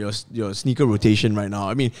your sneaker rotation right now?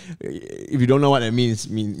 I mean, if you don't know what that means,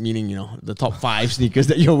 meaning the top 5 sneakers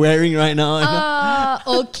that you're wearing right now.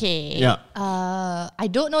 Okay. Yeah. I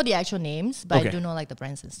don't know the actual names, but Okay. I do know like the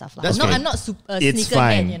brands and stuff. That's I'm fine. not super It's sneaker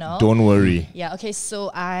fine. head, you know. Don't worry. Yeah. Okay. So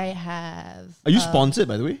I have. Are you sponsored,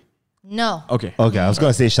 by the way? No. Okay. Okay, I was going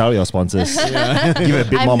to say shout out your sponsors. Give it a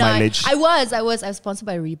bit I'm more not. mileage. I was sponsored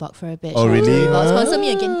by Reebok for a bit. Oh, really? Reebok. Sponsor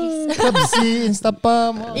me again, please. Club C,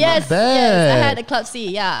 Instapam. Yes, I had a Club C.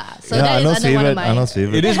 Yeah. So that is Arnold's under one of my. Arnold's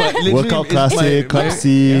favorite. It is my literally, Workout it's classic, my- Club my-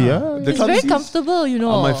 C. yeah. Yeah. The It's Club very Cs comfortable, you know.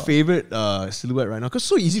 are my favorite silhouette right now because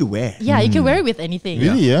so easy to wear. Yeah, you can wear it with anything.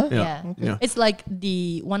 Really, yeah? Yeah. It's like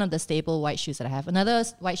one of the staple white shoes that I have. Another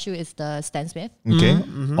white shoe is the Stan Smith. Okay.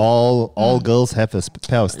 All girls have a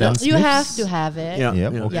pair of Stan You Smiths. have to have it. Yeah.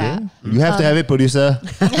 Yep, Yeah. okay. Yeah. You have to have it, producer.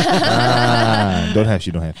 Don't have,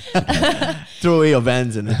 she don't have. Throw away your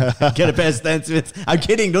Vans and get a pair of Stan Smiths. I'm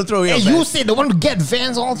kidding. Don't throw away your Vans. said the one to get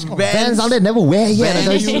Vans. All Vans. Vans out there never wear yet. I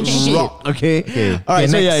tell you. Vans rock. Okay. Okay. All right. Okay,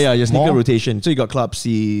 So next. your sneaker More? rotation. So you got Club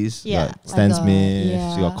C's. Yeah. Got Stan I got- Smith.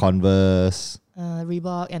 yeah. You got Converse.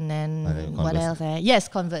 Reebok, and then then what Converse. else? Yes,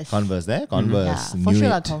 Converse. Converse there. Yeah, Converse. for Knew sure, it.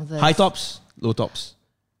 like Converse. High tops, low tops.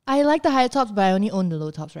 I like the high tops, but I only own the low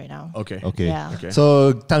tops right now. Okay. Okay. Yeah. Okay.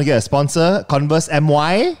 So time to get a sponsor. Converse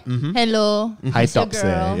MY. Hello, High it's your tops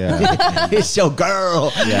girl. there. Yeah. It's your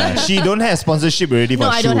girl. Yeah. She don't have sponsorship already for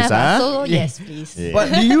No, shoes. I don't have that. huh? So yes, please. Yeah.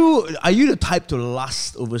 But are you the type to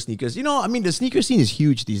lust over sneakers? I mean, the sneaker scene is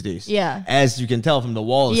huge these days. Yeah. As you can tell from the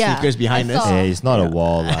wall of Yeah, sneakers behind I us. saw. Yeah, it's not a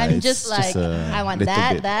wall. I'm it's just like, a I want little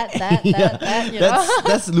that, bit. that. You know?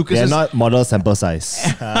 That's They're Lucas's. not model sample size.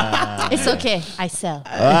 It's okay. I sell,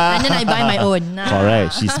 and then I buy my own. Nah.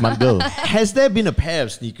 Correct. She's smart girl. Has there been a pair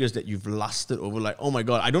of sneakers that you've lusted over? Like, oh my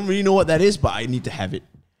god, I don't really know what that is, but I need to have it.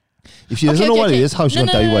 If she doesn't know what it is, how she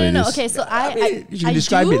gonna tell you what it is? Okay, so You can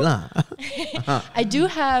describe do, it, lah. I do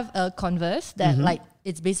have a Converse that like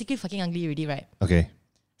it's basically fucking ugly already, right? Okay.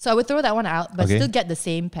 So I would throw that one out, but Okay. still get the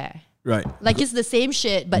same pair. Right. Like it's the same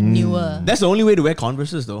shit but newer. That's the only way to wear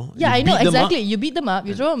Converses, though. Yeah, You I know beat them up. exactly. You beat them up,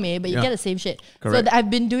 you throw them away, but you Yeah. get the same shit. Correct. So I've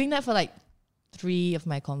been doing that for like 3 of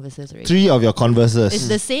my Converses already. 3 of your Converses. It's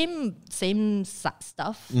the same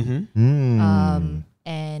stuff.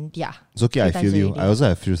 And yeah. It's okay, I 3 times feel you. already. I also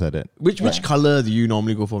have shoes like that. Which color do you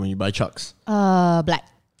normally go for when you buy Chucks? Black.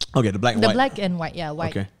 Okay, the black and The white. black and white, yeah, white.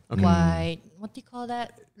 Okay, okay. White. What do you call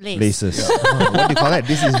that? Lace. Laces. What do you call that?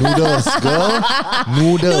 This is noodles, girl.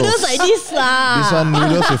 Noodles. Noodles like this lah. This one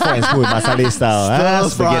noodles with fork and spoon, masala style.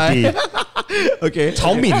 Stir fry. Spaghetti. Okay.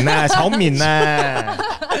 炒米呐，炒米呐。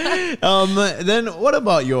Then what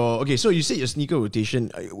about your... Okay, so you said your sneaker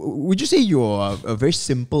rotation. Would you say you're a very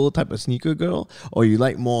simple type of sneaker girl? Or you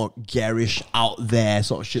like more garish, out there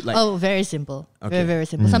sort of shit? Like, Oh, very simple. Very, very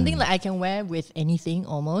simple. Something like I can wear with anything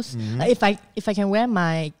almost. Like if I can wear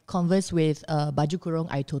my Converse with baju kurung,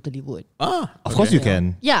 I totally would. Of course you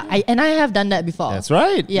can. Yeah, and I have done that before. That's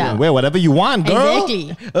right. Yeah. You can wear whatever you want, girl.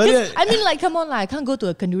 Exactly. 'Cause, I mean, like, come on, I can't go to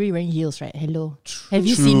a kenduri wearing heels, right? Hello. Have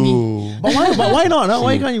you seen me? but why not? Huh?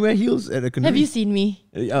 Why can't you wear heels at a canoe? Have you seen me?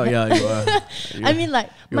 Oh yeah, you are. I mean, like,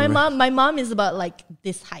 my mom is about like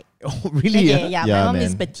this height. Oh really? Okay, yeah, Yeah, my mom man.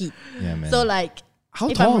 is petite. Yeah, man. So like, How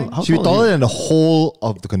if tall? I'm- How She'll be tall taller are than the whole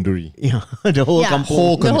of the kanduri. you? Yeah, the whole yeah,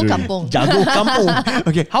 kampung. the whole kenduri. kampung. Jago kampung.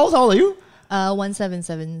 Okay, how tall are you?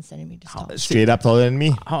 177 centimeters tall. Straight up taller than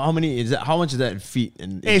me. How many is that? How much is that in feet?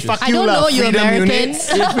 And Hey, inches? fuck I you don't lah. know, you Freedom American. units.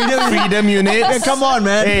 Freedom units. Yeah, come on,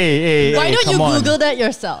 man. Hey, Why don't you come on. Google that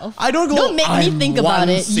yourself? I don't go. Don't make me I'm think about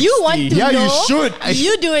it. You want to 160. Yeah, know? you should.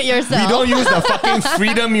 You do it yourself. We don't use the fucking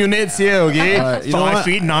freedom units here, okay? Alright, you know 5 what?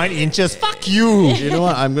 feet 9 inches. Fuck you. You know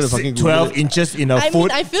what? I'm gonna fucking Google 12 it. inches in a I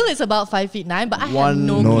foot. mean, I feel it's about 5 feet 9, but I have One-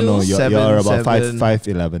 no no, clue. no, you're, Seven, you're about seven.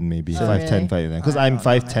 5'11" maybe. 5'10", 5'11". Because I'm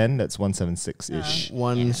 5'10", that's 176-ish.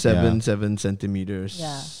 177 centimeters.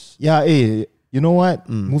 Yeah. Yeah, hey, you know what?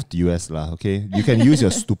 Move to US lah, okay? You can use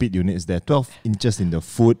your stupid units there. 12 inches in the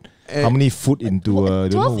foot. How many foot into a...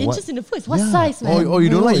 12 inches in the foot. What size, man? Oh, you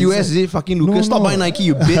don't No, like it's US, is it? Fucking Lucas. No, Stop no. buying Nike,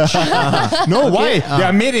 you bitch. No, why? They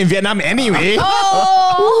are made in Vietnam anyway.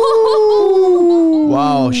 Oh!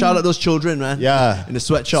 Wow, shout out those children, man. Yeah. In the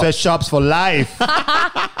sweatshop. Sweatshops for life.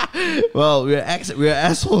 Well, we're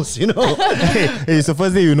assholes, you know. Hey, it's the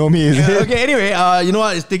first day you know me, is it? Okay, anyway, you know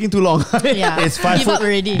what? It's taking too long. Yeah. It's 5 Give foot. up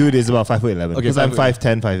already. Dude, it's about 5'11". Okay, Because I'm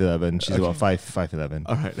 5'11". 5'10", 5'11". She's about 5'11".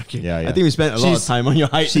 All right, okay. Yeah, yeah. I think we spent a lot of She's- time on your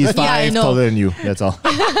height. She's Yeah, I 5 know. taller than you. That's all.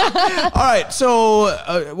 All right,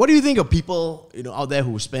 so what do you think of people, out there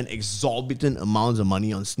who spend exorbitant amounts of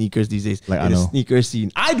money on sneakers these days? Like in the Arno. sneaker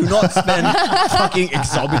scene. I do not spend fucking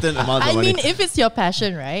exorbitant amounts I of money. mean, if it's your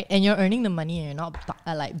passion, right, and you're earning the money and you're not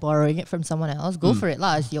like borrowing it from someone else, go for it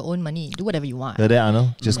lah. It's your own money. Do whatever you want. Hear that, Arno?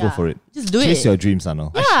 Just go Yeah. for it. Just do Chase it. your dreams,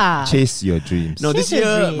 Arno. Yeah. Chase your dreams. No, this Chase your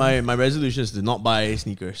year dreams. my resolution is to not buy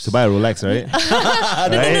sneakers. To buy a Rolex, right?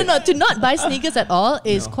 No. To not buy sneakers at all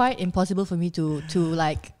is quite impossible for me to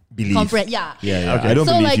like Believe. comprehend. Yeah. Yeah. Okay. I don't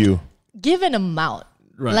So believe like, you. give an amount.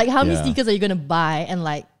 Right. Like how many Yeah. sneakers are you gonna buy and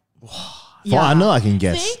like? For Arno, I can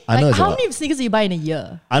guess. See? Arno Like is how about- many sneakers do you buy in a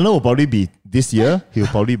year? Arno will probably be this year. He'll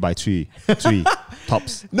probably buy three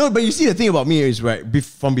tops. No, but you see the thing about me is right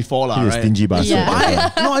from before lah, He's a right? stingy bastard.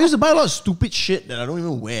 Yeah. I used to buy a lot of stupid shit that I don't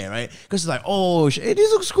even wear, right? Because it's like, oh, hey, this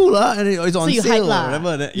looks cool, and it's on So you sale hype lah. or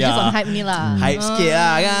whatever. Then- You just on hype me lah. Hype skate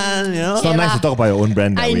lah, kan, It's not nice to talk about your own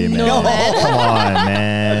brand that I way, man. know, man. Come on,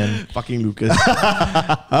 man. Fucking Lucas.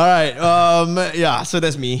 All right. Yeah, so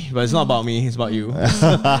that's me. But it's not about me. It's about you.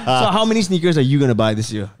 So how many sneakers are you going to buy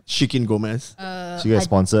this year? Shikin Gomez. She gets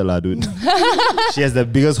sponsored lah, dude. She has the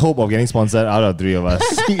biggest hope of getting sponsored out of three of us.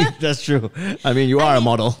 That's true. I mean, you are a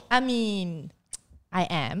model. I mean, I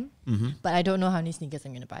am, but I don't know how many sneakers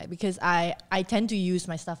I'm gonna buy because I tend to use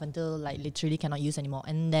my stuff until like literally cannot use anymore,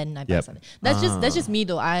 and then I buy Yep. something. That's just me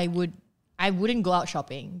though. I wouldn't go out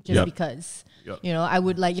shopping just Yep. because. Yep. I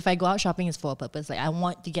would like if I go out shopping it's for a purpose. Like I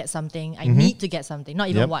want to get something. I need to get something. Not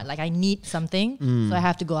even Yep. want. Like I need something, so I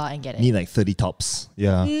have to go out and get it. Need like 30 tops.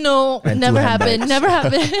 Yeah. No, And never two happened. handbags. Never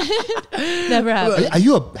happened. Never happened. Are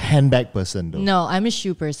you a handbag person though? No, I'm a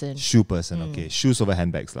shoe person. Shoe person, okay. Shoes over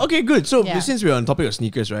handbags. lah. Okay, good. So Yeah. since we're on topic of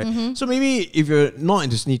sneakers, right? So maybe if you're not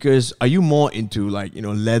into sneakers, are you more into like,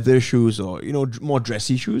 leather shoes or, more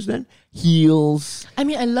dressy shoes then? Heels, I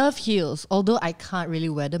mean, I love heels, although I can't really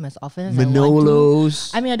wear them as often as I want to.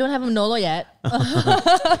 Manolos. I mean, I don't have a Manolo yet.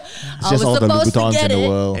 It's just all the Louboutins in the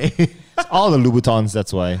world. It's all the Louboutins,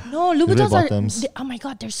 that's why. No, The red Louboutins are. bottoms. Oh my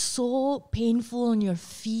god, they're so painful on your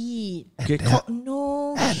feet. Okay,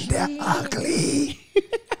 No, They're ugly.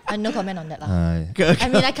 no comment on that lah. Aye. I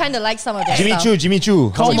mean, I kind of like some of their Jimmy stuff. Choo, Jimmy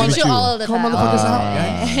Choo. Come on, Jimmy Jimmy Choo Choo. all the time.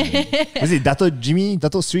 Was it Dato Jimmy,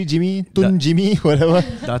 Dato Sri Jimmy, Tun Jimmy, whatever?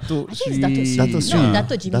 Dato I think it's Dato Dato Sri. Sri. No,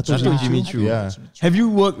 Dato Jimmy Dato Choo. Dato lah. Jimmy Choo. Yeah. Have you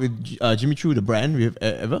worked with Jimmy Choo, the brand,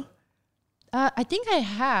 ever? I think I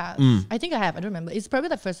have. I think I have. I don't remember. It's probably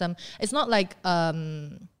the first time. It's not like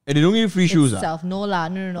And they don't give you free shoes, itself. No lah,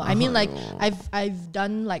 no. I mean, like I've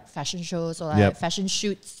done like fashion shows or like Yep. fashion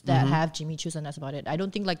shoots that have Jimmy Choo's, and that's about it. I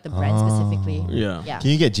don't think like the brand specifically. Yeah. Yeah. Can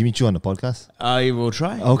you get Jimmy Choo on the podcast? I will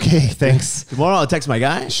try. Okay, thanks. Tomorrow I'll text my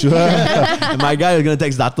guy. Sure. And my guy is going to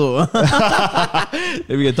text Dato.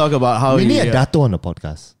 Then we can talk about how We need he, a Dato on the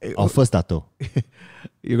podcast. Our first Dato.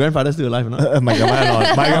 Your grandfather's still alive or not? My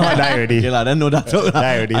grandma died already. Okay, then no doubt. Died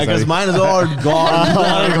already, Because sorry. mine is all gone.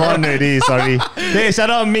 Gone already, sorry. Hey,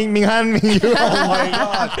 shout out Ming Han, Ming Yu. Oh my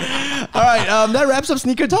god. All right, that wraps up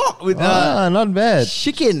Sneaker Talk with Not bad.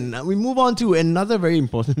 Chicken. We move on to another very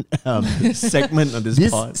important segment of this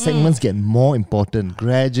These pod. segments get more important,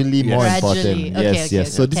 gradually more Gradually. important. Okay, Yes, okay, yes. okay.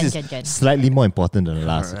 So this Can. is slightly more important than the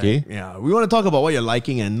last, All right. okay? Yeah, we want to talk about what you're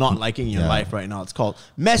liking and not liking in your Yeah. life right now. It's called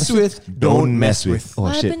Mess With, Don't Mess With. Oh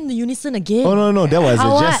What shit. happened to Unison again? Oh no, that was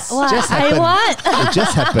What? just happened. What? It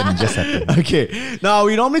just happened. Okay, now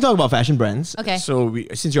we normally talk about fashion brands. Okay. So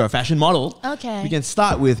since you're a fashion model, Okay. we can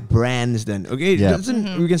start with brands then. Okay, Yeah.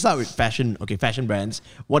 We can start with fashion. Okay, fashion brands.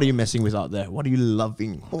 What are you messing with out there? What are you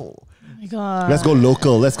loving? Oh, Oh my god. Let's go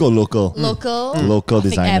local. Local. Local Afiq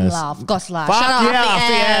designers. M lah, of course lah. Fuck Shout out yeah,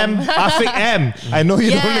 Afiq M. Afiq M. I know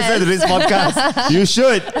you don't Yes. listen to this podcast. You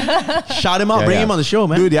should. shout him out, bring him on the show,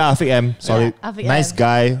 man. Dude, yeah, Afiq M. Sorry. Yeah, Afiq Nice M.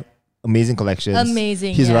 guy. Amazing collections.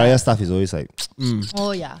 Amazing, His yeah. Raya stuff is always like,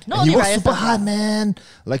 Oh yeah. Not and only he works Raya super stuff, hard, man.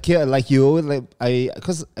 Like here, like you always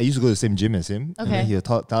because I used to go to the same gym as him. And Okay. then he'll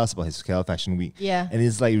tell us about his KL Fashion Week. Yeah. And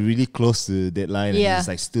it's like really close to the deadline. Yeah. And he's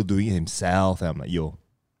like still doing it himself. And I'm like, yo,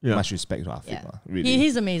 Yeah. much respect to Afiq. Yeah. Really.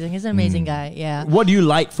 He's amazing. He's an amazing guy. Yeah. What do you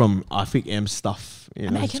like from Afiq M stuff? You I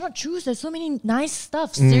mean, know? I cannot choose. There's so many nice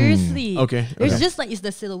stuff. Seriously. Okay, It's okay. just like it's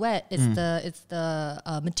the silhouette. It's the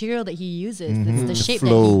material that he uses. It's the shape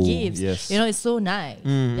flow, that he gives. yes. You know, it's so nice.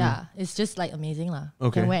 Yeah. It's just like amazing lah.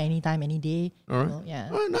 Okay. Can wear anytime, any day. All right. You know, yeah.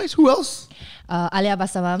 All right, nice. Who else? Alia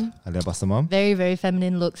Basamam. Alia Basamam. Very, very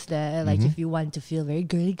feminine looks there. Like if you want to feel very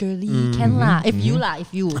girly, can lah. If you.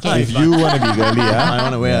 Okay. If you want to be girly, I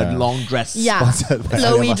want to wear Yeah. a long dress. Yeah. Sponsored by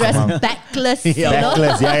Flowy Alia dress, Basamam. backless. You know?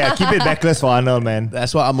 Backless. Yeah. Keep it backless for Arnold, man.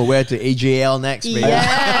 That's what I'm gonna wear to AJL next, baby.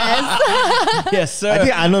 Yes. Yes, sir. I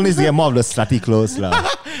think Arnold needs to get more of the slutty clothes, lah.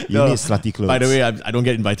 You No. need slutty clothes. By the way, I don't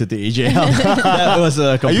get invited to AJL. That was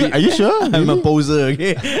a complete. are you sure? I'm a poser.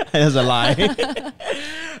 Okay, that's a lie.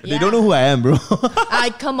 They don't know who I am, bro.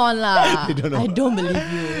 Come on lah. They don't know. I don't believe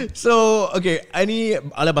you. So okay, any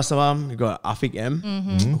Alia Basamam, you got Afiq M.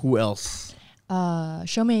 Who else?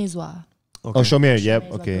 Shome Izwa. Oh, show me. Yep. Shome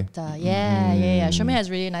Izwa Okay. Gupta. Yeah. Shome has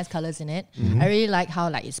really nice colors in it. I really like how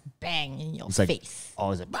like it's bang in your It's like, face. oh,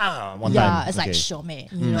 it's like, bam, one Yeah, time. it's like Okay. Shome,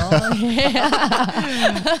 you know.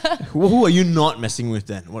 Who are you not messing with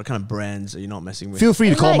then? What kind of brands are you not messing with? Feel free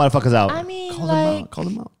to call Like, motherfuckers out. I mean, Call them out. Call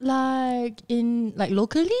them out. like in like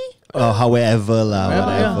locally. However, lah, Yeah,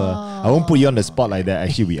 whatever. I won't put you on the spot like that.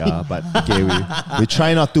 Actually, we are, but okay, we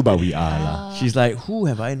try not to, but we are, lah. She's like, who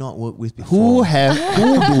have I not worked with before?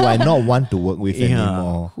 Who do I not want to work with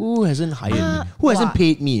anymore? Who hasn't hired me? Who hasn't wow.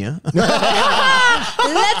 paid me? Huh?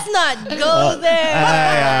 Let's not go there.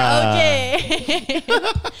 yeah. Okay.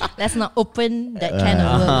 Let's not open that can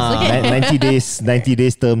of worms. Okay. 90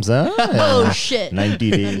 days terms, huh? Oh shit.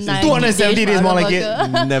 90 days. 90 270 days more like it.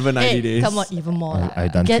 motherfucker. Never 90 Hey, days. come on, even more. lah. I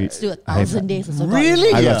done Get three- to 1,000 days or so. God.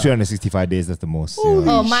 Really? I Yeah. got 365 days, that's the most. Yeah.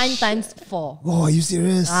 Oh, mine times 4. Oh, are you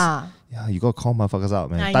serious? Ah. Yeah, you gotta call motherfuckers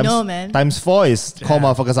out, man. I know, man. Times 4 is call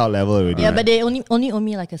motherfuckers out level already. Yeah, but they only owe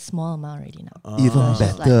me like a small amount already now. Even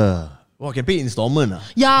better. Well, can pay installment.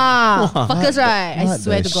 Yeah, fuckers, right? I What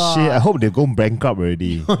swear the to God. Shit, I hope they go bankrupt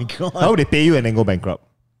already. Oh my God. I hope they pay you and then go bankrupt.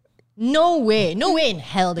 No way in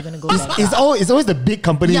hell they're gonna go back. It's always the big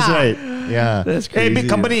companies, Yeah. right? Yeah. That's Hey, crazy, big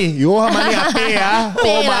company, you owe her money, I pay, ah.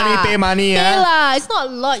 Owe money, pay money, Pay ah. lah. It's not a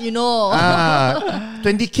lot, you know.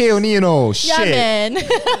 20K only, you know. yeah, Shit. man.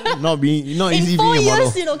 Not easy In 4 being a model.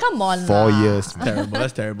 years, you know, come on. 4 lah. years. Terrible.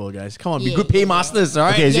 That's terrible, guys. Come on, be Yeah, good paymasters, all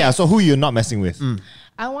right? Okay, yeah, so who you not messing with?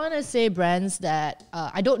 I want to say brands that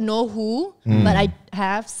I don't know who, but I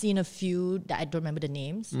have seen a few that I don't remember the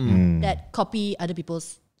names that copy other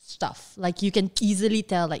people's stuff. Like you can easily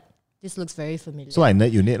tell, like this looks very familiar. So I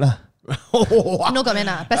nerd unit lah. No comment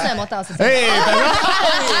lah. Person and mortal. Hey,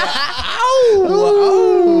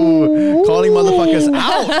 Calling motherfuckers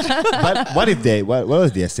out. but what if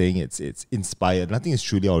they're saying it's inspired? Nothing is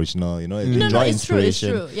truly original, you know. If they draw it's true. It's inspiration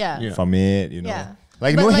true. Yeah. from it, you know. Yeah.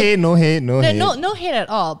 Like But no like- hate, no hate. No hate at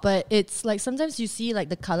all. But it's like sometimes you see like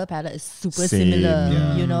the color palette is super Same, similar.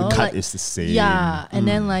 yeah. You know, The cut like, is the same. Yeah, and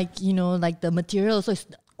then like you know like the material also is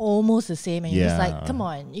almost the same, and you're just Yeah. like, come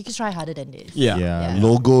on, you can try harder than this. Yeah. Yeah. Yeah.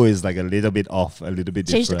 Logo is like a little bit off, a little bit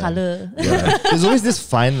Change the different. color. Yeah. There's always this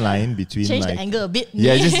fine line between Change like the angle a bit.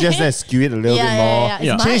 yeah, just like skew it a little Yeah, bit yeah, more.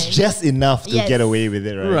 yeah, it's Change mine. just enough to Yes. get away with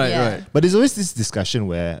it, right? Right, Yeah. right. But there's always this discussion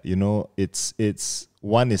where, you know, it's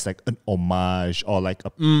one is like an homage or like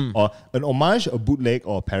or an homage, a bootleg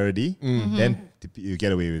or a parody, then you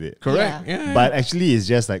get away with it. Correct. Yeah. Yeah. But actually it's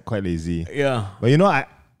just like quite lazy. yeah. But you know,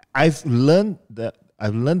 I've learned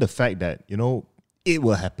the fact that, you know, it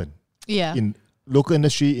will happen. Yeah. In local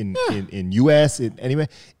industry, in US, in anywhere,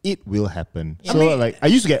 it will happen. So like, I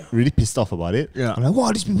used to get really pissed off about it. Yeah. I'm like,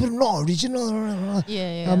 wow, these people are not original.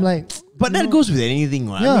 Yeah. I'm like, But that goes with anything,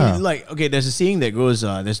 right? Yeah. I mean, like, okay, there's a saying that goes,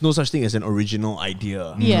 there's no such thing as an original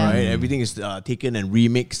idea. Yeah. Right? Everything is taken and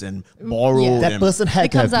remixed and borrowed. that and person had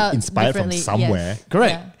It to comes have out been inspired from differently, somewhere. yes.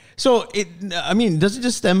 Correct. Yeah. So does it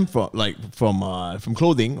just stem from from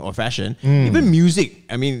clothing or fashion? Even music.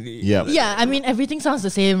 I mean, Yeah. Yeah, I mean, everything sounds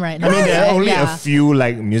the same right now. I mean, there are right? only a Yeah. few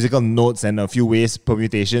like musical notes and a few ways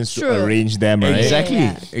permutations True. to arrange them, right? Exactly.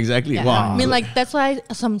 Yeah. Exactly. Yeah. Wow. I mean, like, that's why,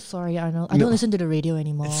 I'm sorry, Arnold, I don't listen to the radio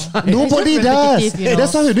anymore. Nobody It's just does. repetitive, you Hey,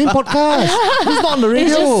 that's know. why we're doing podcast. It's not on the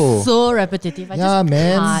It's radio. just so repetitive. I Yeah, just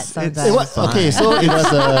man. can't sometimes. Okay, so it was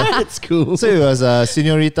That's cool. so it was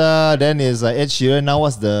Señorita. Then is Ed Sheeran. Now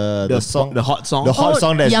what's the song? the hot song. The hot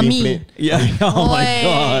song that's Yummy. being played. Yeah. Oh my Oi.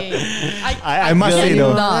 god. I must say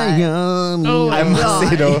though. I must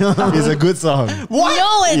say though, it's a good song. What?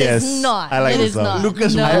 No, it is Yes, not. I like it the is song. not.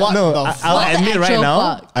 Lucas, no. what the I'll What the admit right actual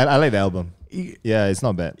now, fuck? I like the album. Yeah, it's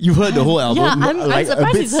not bad. You've heard the whole album? Yeah, I'm Like,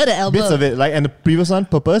 surprised he's heard the album. Bits of it, like, and the previous one,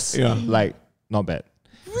 Purpose, Yeah. like, not bad.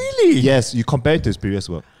 Really? Yes, you compare it to his previous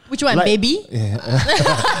work. Which one, Like- baby?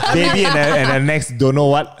 Baby and the next don't know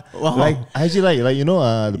what. Wow. Like, I actually like,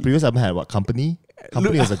 the previous album had what? Company?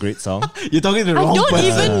 Company was a great song. You're talking to the I wrong don't person.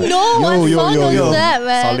 even know what song was that,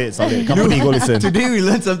 man. Solid. Company, go listen. Today we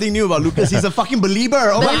learned something new about Lucas. He's a fucking believer.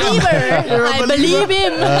 Oh my god. Believer. You're a I believer. believe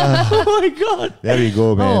him. Oh my god. There we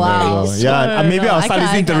go, man. Oh, wow. There we go. Yeah, maybe I'll start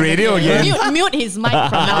listening to radio again. Mute his mic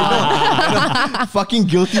from now on. Fucking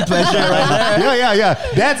guilty pleasure right there. Yeah.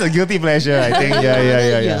 That's a guilty pleasure, I think.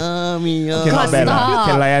 Yeah. Yummy, Okay, not bad. Stop.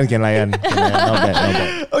 Can layan. Not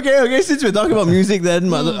bad. Okay. Since we're talking about music,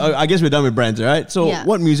 then I guess we're done with brands, right? So, Yeah.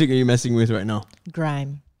 what music are you messing with right now?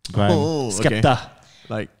 Grime. Grime. Oh, okay. Skepta.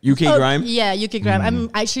 Like UK grime? Yeah, UK grime. I'm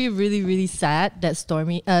actually really, really sad that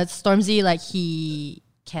Stormzy, like, he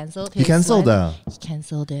cancelled his He cancelled one. He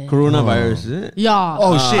cancelled it. Coronavirus, is it? Yeah.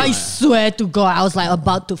 Oh, shit. I swear to God, I was like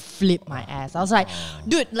about to flip my ass. I was like,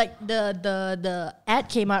 dude, like the ad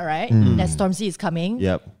came out, right? That Stormzy is coming.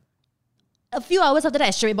 Yep. A few hours after that,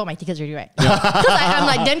 I straight bought my tickets already, right? Because I'm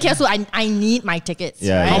like, damn careful, I need my tickets.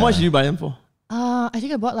 Yeah, right? How much did you buy them for? I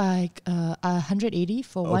think I bought like 180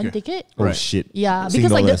 for one Okay. ticket. Oh, Right. shit. Yeah, Sing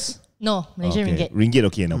because like dollars. no Malaysian Okay. ringgit. Ringgit,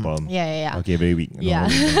 okay, no problem. Yeah. Okay, very weak. No Yeah.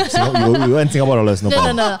 problem. You earn Singapore dollars, no No.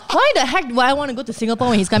 problem. Why the heck do I want to go to Singapore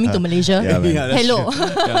when he's coming to Malaysia? Yeah, man. Yeah, that's Hello. true.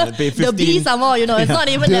 Yeah, pay The 15. B some more, it's not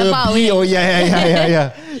even that The far B, away. oh,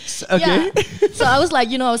 yeah. Okay. Yeah. So I was like,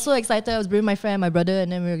 I was so excited. I was bringing my friend, my brother,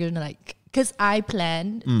 and then we were gonna like, because I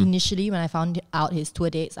planned initially when I found out his tour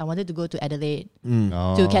dates, I wanted to go to Adelaide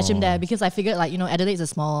to catch him there because I figured like, Adelaide is a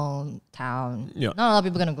small town. Yeah. Not a lot of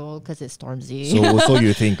people are gonna go because it's Stormzy. So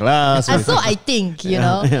you think lah? And so I think,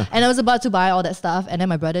 Yeah. And I was about to buy all that stuff, and then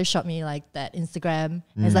my brother shot me like that Instagram.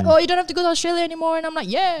 And it's like, oh, you don't have to go to Australia anymore, and I'm like,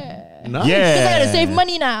 yeah, Nice. because I gotta Yeah. save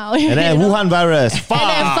money now. And then you know? Wuhan virus. And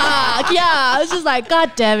then fuck, yeah. I was just like,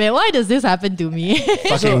 God damn it, why does this happen to me?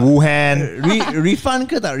 Fucking Wuhan. Refund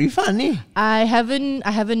ke tak refund ni? I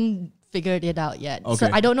haven't figured it out yet. So Okay.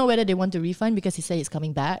 I don't know whether they want to refund because he said he's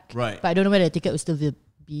coming back. Right. But I don't know whether the ticket will still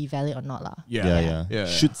be valid or not lah. Yeah.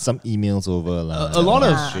 Shoot some emails over lah. A lot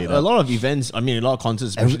Straight of up. events. I mean, a lot of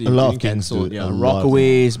concerts, especially A lot of being things, cancelled. dude. Yeah, A lot of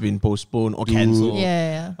Rockaway's been postponed or cancelled.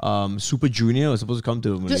 Yeah. Super Junior was supposed to come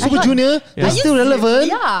to Malaysia. I Super thought- Junior, they're still relevant.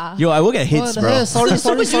 Yeah. Yo, I work at What Hits, the bro. hell?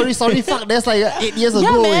 Sorry. Fuck, that's like 8 years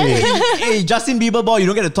ago. man. Hey, Justin Bieber boy, you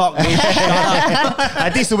don't get to talk. Man. I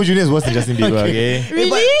think Super Junior is worse than Justin Bieber. Okay.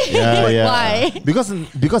 Really? Yeah. Why?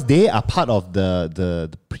 Because they are part of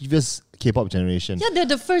the previous K-pop generation. Yeah, they're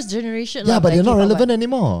the first generation. Yeah, lah, but of they're not K-pop, relevant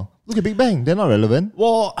anymore. Look at Big Bang. They're not relevant.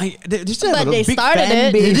 Well, they still have But a they big started fan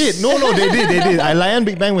it. base. They did. No, they did. I lion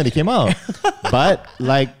Big Bang when they came out. But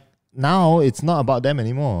like now, it's not about them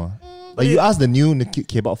anymore. Like you ask the new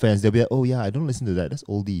K-pop fans, they'll be like, "Oh yeah, I don't listen to that. That's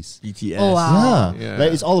oldies." BTS. Oh, wow. Yeah.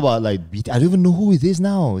 Like it's all about like I don't even know who it is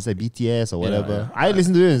now. It's like BTS or whatever. I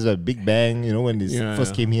listened to it as like Big Bang, when this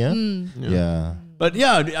first came here. Yeah. But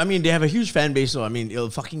yeah, I mean, they have a huge fan base, so I mean,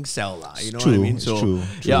 it'll fucking sell, lah. You know what I true, mean? it's So true.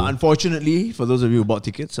 yeah, unfortunately, for those of you who bought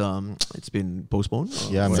tickets, it's been postponed.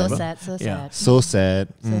 Yeah, man. So whatever. sad, so Yeah. sad. So sad.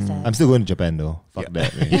 So sad. I'm still going to Japan though. Fuck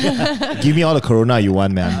that. Man. Give me all the corona you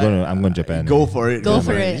want, man. I'm going to Japan. Go man. for it. Go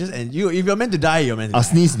for it. Just, and if you're meant to die, you're meant to I'll die.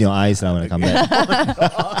 sneeze in your eyes now when I come back.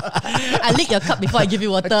 I lick your cup before I give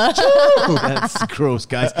you water. That's gross,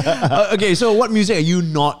 guys. Okay, so what music are you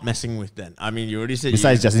not messing with then? I mean, you already said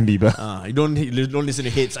Besides Justin Bieber. you don't listen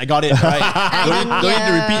to hits. I got it, right? don't need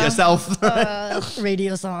to repeat yourself.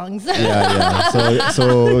 Radio songs.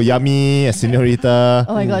 So Yummy, Senorita.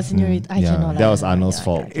 Oh my god, Senorita. I cannot. That was Arnold's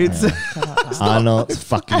fault. It's Arnold's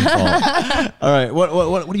fucking fault. all right.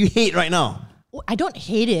 What do you hate right now? I don't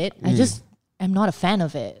hate it. I just am not a fan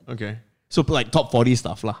of it. Okay, so like top 40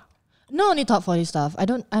 stuff lah. Not only top 40 stuff.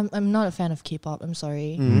 I'm not a fan of K-pop. I'm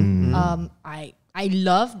sorry. I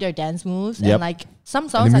love their dance moves and like some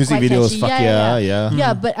songs the are music quite videos, catchy. fuck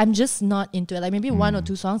Yeah, but I'm just not into it. Like maybe one or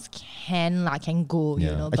two songs can go. You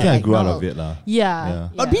know. I but think I like grew out not- of it lah. Yeah.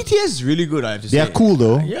 But BTS is really good. I have to say. They are cool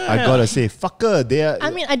though. Yeah. I gotta say, fucker. They are. I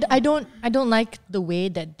mean, I don't like the way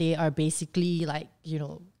that they are basically like, you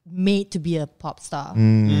know, made to be a pop star.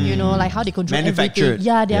 You know, like how they control Manufactured. everything.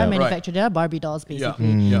 Yeah, they are Yeah. manufactured. They are Barbie dolls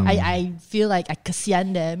basically. Yeah. I feel like I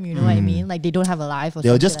kasian them, you know what I mean? Like they don't have a life or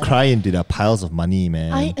They'll something just like cry into their piles of money,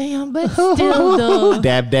 man. I am, but still though.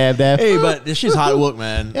 Dab. Hey, but this shit's hard work,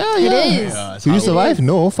 man. Yeah. It is. Yeah, it's Could you hard survive?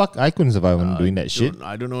 No, fuck. I couldn't survive on doing that shit.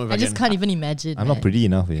 I don't know if I just can't even imagine. I'm not man. pretty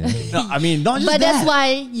enough. Yeah. No, I mean, not just But that. that's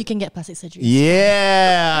why you can get plastic surgery.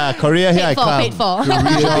 Yeah, Korea, here I Paid for, come. paid for.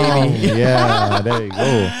 Oh, yeah, there you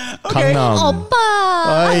go. Okay. Gangnam. Oppa!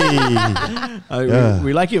 Ay.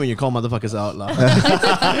 We like it when you call motherfuckers out. Lah.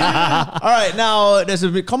 All right, now there's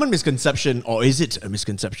a common misconception, or is it a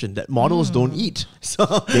misconception, that models don't eat? So,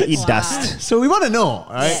 They eat dust. so we want to know,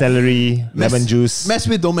 all right? Celery, lemon juice. Mess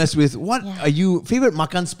with, don't mess with. What are you favorite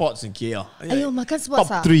makan spots in KL? Ayo, makan spots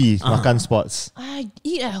Top 3 makan spots. I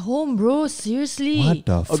eat at home, bro. Seriously. What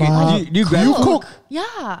the Okay, fuck? do you grab You food? cook?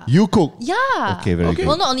 Yeah. You cook? Yeah. Okay, very good.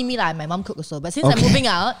 Well, not only me, like my mom cook also. But since I'm moving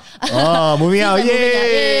out, Oh, moving out. I'm moving out.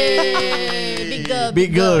 Yay! Yay! Big girl.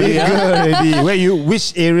 Big girl, Big yeah. girl already.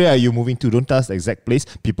 Which area are you moving to? Don't tell us the exact place.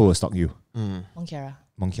 People will stalk you. Mongkiara.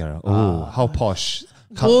 Mongkiara. Oh, how posh.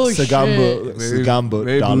 Bullshit. Segambut. very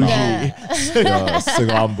Dala. bougie. Yeah,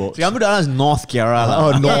 Segambut. Sigamu Dana is North Kiara.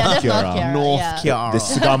 Oh, North that's North Kiara. Kiara. North Yeah. Kiara. The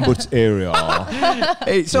Segambut area.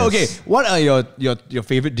 Hey, so okay, what are your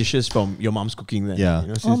favorite dishes from your mom's cooking then? Yeah. You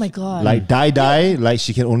know, Oh since my god. Like like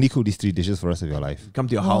she can only cook these 3 dishes for the rest of your life. come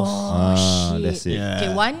to your house. Ah, shit. that's it. Yeah.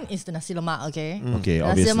 Okay, one is the nasi lemak. Okay. Okay, Nasi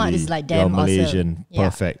obviously. lemak is like you're damn awesome. Malaysian. Yeah.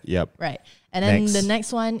 Perfect. Yep. Right. And then Next. the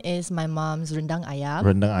next one is my mom's rendang ayam.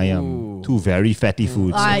 Rendang ayam. 2 very fatty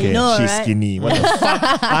foods. I Okay, know, she's right? skinny. What the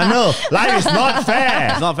fuck? I know. Life is not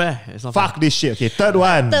fair. It's not fair. It's not Fuck this shit. Okay, third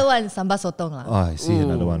one. Third one, sambal sotong lah. Oh, I see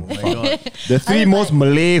another one. fair. Oh my God. The 3 most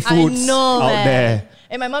Malay foods I know, out man. there.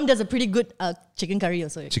 And my mom does a pretty good chicken curry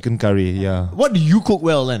also. Chicken curry, yeah. What do you cook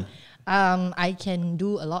well then? I can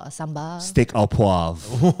do a lot of sambal. Steak au poivre.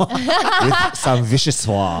 With some vicious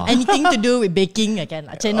sauce. Anything to do with baking, I can.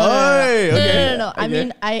 Actually, no. Oi, okay, No. I okay.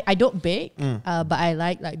 mean, I don't bake, but I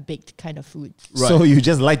like baked kind of food. So you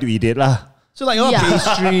just like to eat it lah. So like a lot of Yeah.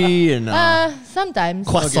 pastry and Sometimes.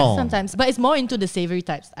 Croissant. Sometimes. But it's more into the savory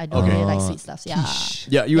types. I don't really like sweet stuff. Yeah.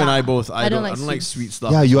 yeah, you and Yeah. I both. I don't like like sweets. sweet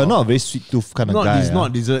stuff. Yeah, you are so- not a very sweet tooth kind of not guy. He's ah.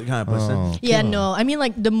 not dessert kind of person. Oh, Yeah, no. I mean,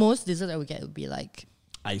 like the most dessert I would get would be like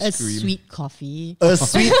Ice a cream. sweet coffee. A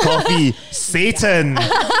sweet coffee. Satan.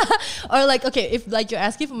 Or like, okay, if like you're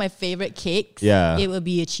asking for my favorite cakes, Yeah. it would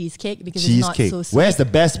be a cheesecake because Cheesecake. it's not so sweet. Where's the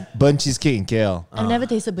best burnt cheesecake in KL? I've never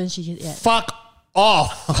tasted burnt cheesecake yet. Fuck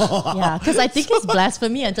off. Yeah, because I think it's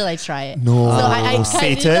blasphemy until I try it. No, So I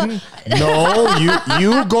Satan. No,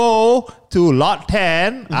 you go to lot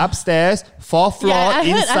 10 upstairs, 4th floor Yeah, I heard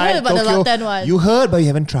inside about the Tokyo. lot 10 one. You heard, but you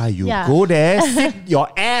haven't tried. You Yeah. go there, sit your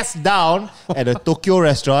ass down at a Tokyo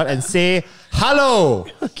restaurant and say, "Hello,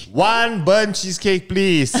 one burnt cheesecake,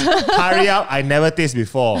 please. Hurry up! I never taste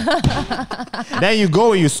before." Then you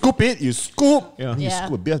go and you scoop it. You scoop. Yeah. You Yeah.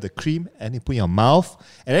 scoop a bit of the cream and you put in your mouth,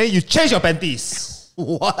 and then you change your panties.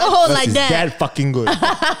 What? Oh, Because like it's that. that fucking good.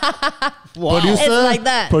 Wow. Producer, It's like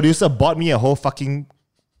that. Producer bought me a whole fucking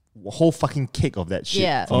cake of that shit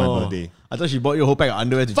Yeah. for my birthday. I thought she bought you a whole pack of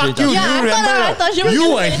underwear to Fuck change you! up. Yeah, I you thought- remember? I thought she was you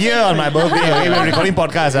gonna were say here on my birthday. Okay, we were recording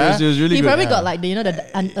podcast, It was huh? really You good. probably Yeah. got like the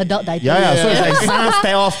adult diapers. Yeah. So it's like Zan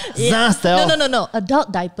stay off. Zan stay off. No.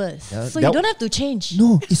 Adult diapers. So you that- don't have to change.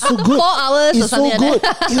 No, it's so good. 4 hours it's or something so like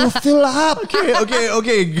good. It'll fill up.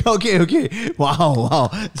 Okay. Wow.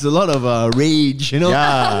 It's a lot of rage, you know?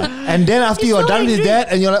 Yeah. And then after you're so done with angry.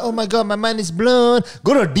 that, and you're like, oh my god, my mind is blown.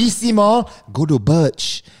 Go to DC Mall. Go to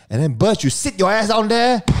Birch. And then Birch, you sit your ass down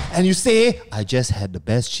there and you say, Hey, I just had the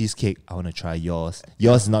best cheesecake. I want to try yours.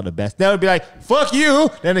 Yours is not the best. Then I'll be like, fuck you.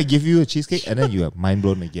 Then I give you a cheesecake and then you are mind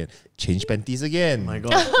blown again. Change panties again. My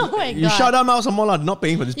God. Oh my You God. shout them out some more, not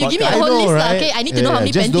paying for this You podcast. give me a I whole know, list, right? okay? I need to know how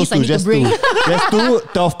many just panties those I two, need to just bring. Just two,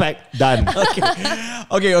 12 pack, done.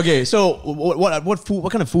 Okay. So what food?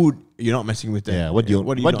 What kind of food you're not messing with? Then? Yeah, what do you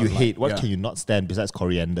not hate? like? What Yeah. can you not stand besides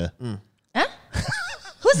coriander? Huh?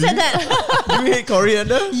 Who said that? Do you hate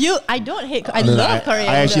coriander? I don't hate. I No, love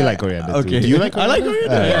coriander. I actually like coriander Okay. too. Do you like I coriander? like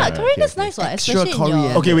coriander. Yeah, okay, coriander's okay. nice, what? Extra Especially in coriander.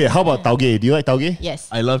 your. Okay, wait. How about tauge? Do you like tauge? Yes.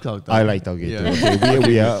 I love tauge. I like tauge Yeah. too. Okay,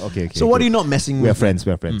 we are okay. So what are you not messing We are with? friends.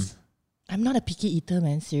 We are friends. I'm not a picky eater,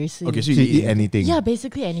 man. Seriously. Okay, so So you eat anything? yeah,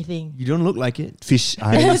 basically anything. you don't look like it. Fish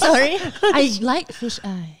eyes. Sorry, I like fish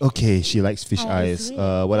eye. Okay, she likes fish Oh, eyes. sweet.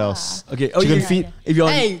 What else? Okay. Chicken you- feet. If you're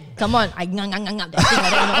Hey, come on! I that thing like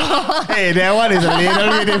that. Hey, that one is a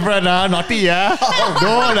little bit different. Naughty,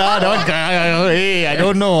 don't. Hey, I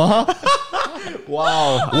don't know.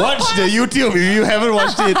 wow. Watch the YouTube if you haven't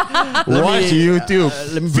watched it. Watch YouTube.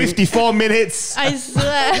 let me bring- 54 minutes. I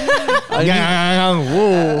swear,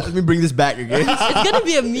 Whoa. Let me bring this back again. it's gonna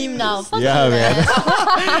be a meme now. Fuck Yeah, all man.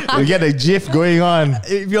 that. We get a GIF going on.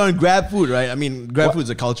 If you're on Grab food, right? I mean, Grab food is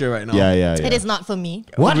a culture right now. Yeah. It is not for me.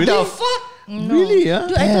 What Really? the fuck? Really? Yeah.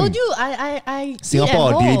 Dude, I Damn. told you, I eat Singapore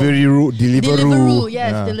at home. Deliveroo. Deliveroo,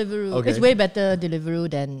 yes, Yeah. Deliveroo. Okay. It's way better Deliveroo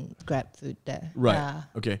than Grab food there. Right. Yeah.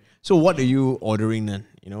 Okay. So what are you ordering then?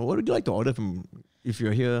 What would you like to order from if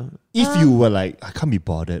you're here? If you were like, I can't be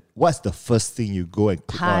bothered, what's the first thing you go and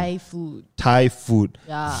click on? Thai food. Thai food.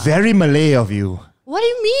 Yeah. Very Malay of you. What do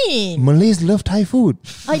you mean? Malays love Thai food.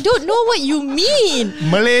 I don't know what you mean.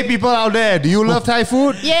 Malay people out there, do you love Thai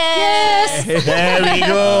food? Yes. There we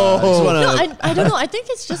go. No, I don't know. I think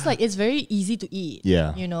it's just like it's very easy to eat.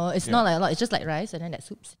 Yeah. It's not like a lot. It's just like rice and then that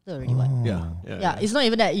soup's already one. Yeah. It's not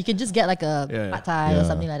even that. You can just get like a Yeah. pad thai or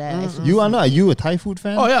something like that. It's Are you a Thai food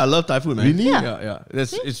fan? Oh yeah, I love Thai food, man. Really? Yeah.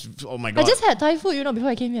 It's oh my god. I just had Thai food, before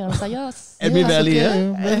I came here. I was like, yes. At Mid Valley,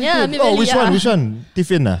 yeah. Yeah, Mid Oh, Valley, which yeah. one? Which one?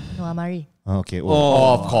 Tiffin? No, Amari. Okay.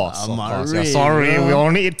 Oh, of course. Amari, Yeah, sorry, bro. we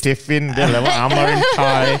only eat Tiffin. Then Amarin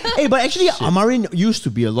Thai. Hey, but actually, Amarin used to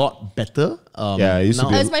be a lot better. Yeah, it used to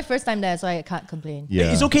now- be. It's my first time there, so I can't complain.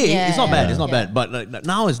 Yeah. It's okay. It's not bad. Yeah. It's not Yeah. bad. But like,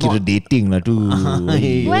 now it's Kita not. dating lah tu.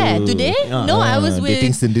 Where? Today? No, I was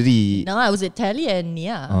Dating with... sendiri. No, I was with Telly and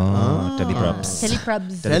Nia. Tadi props. Telly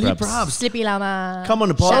Prabs. Teleprops. Slippy Lama. Come on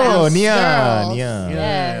the Oh, pod. Girls. Nia. Girls. Nia.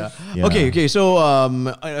 Yes. Yeah. Okay. So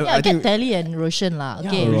Yeah, I get think Telly and Roshan lah.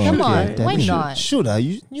 Okay, Oh, come on. okay. Why Should- not? Should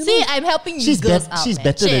you See, know, I'm helping you she's girls out. she's man.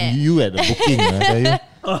 better than Share. you at the booking. I tell you.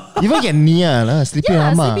 Even get Nia lah, Sleepy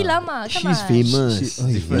Yeah, Lama. Slippy Lama. Come she's on. famous. She- oh,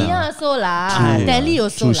 yeah. Nia also lah. Telly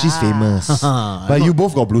also True, lah. she's famous. But you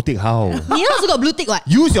both got blue tick. How? Nia also got blue tick what?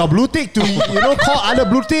 Use your blue tick to call other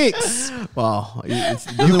blue ticks. Wow.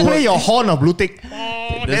 You play your horn of blue tick.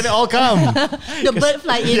 Then it all come. The bird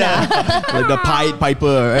fly in like the Pied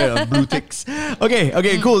Piper, right? Blue ticks. Okay,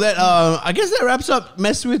 cool. That I guess that wraps up.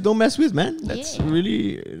 Mess with, don't mess with, man. That's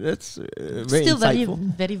very Still very, insightful.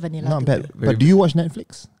 very vanilla. Not to bad. me. But do you watch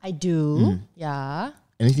Netflix? I do. Yeah.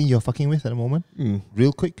 Anything you're fucking with at the moment?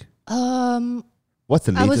 Real quick. What's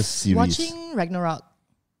the I was latest series? watching Ragnarok.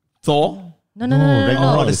 Thor. No.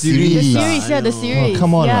 Ragnarok, the series. The lah. series, the series. Oh,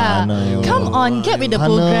 come on, yeah. Hannah. Come on, get with the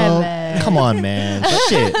Hannah, program, man. Come on, man.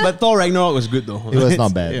 Shit. But Thor Ragnarok was good though. It was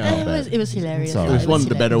not bad. Yeah. Not It bad. was, it was hilarious. It's alright. It was one of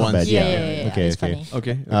the better Not ones. bad, Yeah. Okay, It's okay. funny.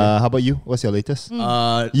 Okay. How about you? What's your latest?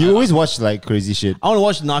 Mm. You always watch like crazy shit. I want to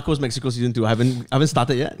watch Narcos Mexico season 2. I haven't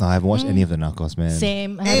started yet. No, I haven't watched any of the Narcos, man.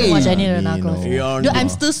 Same. I haven't watched any of the me, Narcos. no. Dude, I'm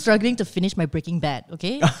still struggling to finish my Breaking Bad.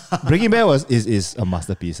 Okay. Breaking Bad is a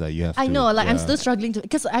masterpiece. You have. I to, know, like I'm yeah. still struggling to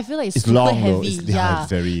because I feel like it's It's super long though. heavy. It's- yeah,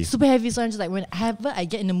 it's very- super heavy. So I'm just like whenever I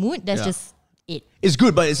get in the mood, that's Yeah. just it. It's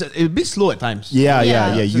good, but it's a bit slow at times. Yeah.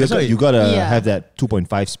 Yeah. You that's why- gotta Yeah. have that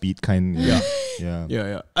 2.5 speed kind. Yeah.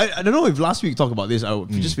 Yeah. I don't know if last week we talked about this. I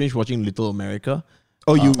just finished watching Little America.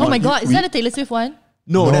 Oh, you. Oh my god, is that a Taylor Swift one?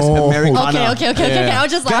 No, No. that's Americana. Okay. I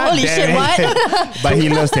was just like, God holy damn shit, it. what? But he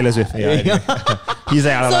loves Taylor Swift. Yeah. He's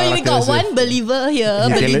like. So I you like got Taylor Swift. one believer here,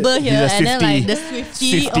 Yeah, belieber he's here, a and then like Swiftie. the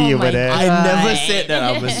Swiftie. Swiftie Oh over my there. I god. never said that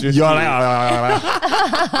I was Swiftie. You're like.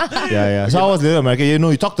 Yeah. So I was Little America.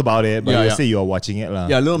 You talked about it, but Yeah, you yeah. say you are watching it lah.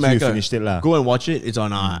 Yeah, Little So America. you finished it lah. Go and watch it. It's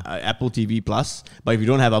on Apple TV Plus. But if you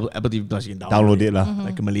don't have Apple TV Plus, you can Download it lah.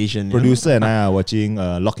 Like a Malaysian. Producer and I are watching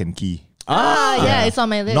Lock and Key. Yeah, it's on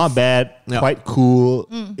my list. Not bad, Yeah. quite cool.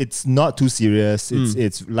 It's not too serious.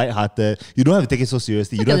 It's lighthearted. You don't have to take it so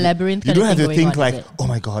seriously. Like you a don't labyrinth You kind don't of have to thing think going on, like, is it? oh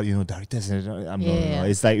my god, directors. No. Yeah.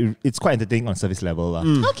 It's like it's quite entertaining on surface level.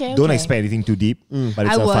 Okay, Don't okay. expect anything too deep, but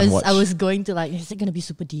it's a fun watch. I was going to like, is it gonna be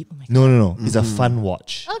super deep? Oh my god. No. It's a fun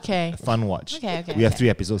watch. Okay. Fun watch. Okay, We have okay. 3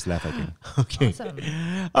 episodes left, I think. Okay. Awesome.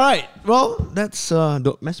 All right. Well, that's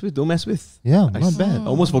don't mess with. Yeah, not bad. I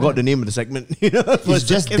almost forgot the name of the segment. It's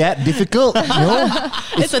just that difficult, you know?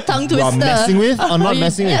 It's a tongue You are twister. messing with or not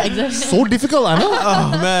messing Yeah, with. exactly. So difficult, I know. Oh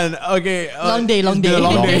man. Okay. Long day, long it's been a day.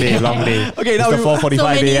 Long Long day. day, long day. Okay. It's Now the we,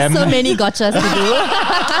 4:45 a.m. So many gotchas to do.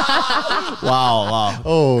 wow.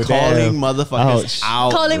 Oh, Calling damn. motherfuckers Ouch.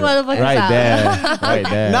 out. Calling motherfuckers Right out. there. Right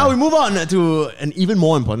there. Now we move on to an even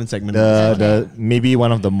more important segment. the maybe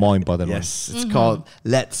one of the more important ones. Yes, it's called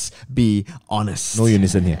Let's Be Honest. No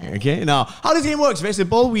unison here. Okay, now how this game works? Very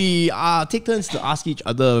simple. We take turns to ask each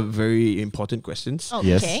other very important questions Oh,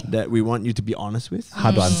 Yes. Okay. that we want you to be honest with.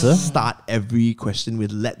 Hard to answer. Start every question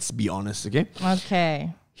with "Let's be honest." Okay, Okay.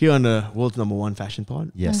 here on the world's #1 fashion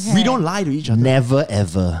pod. Yes. Okay. We don't lie to each other. Never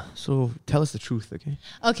ever. So tell us the truth. Okay.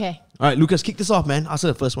 Okay. All right, Lucas, kick this off, man. Answer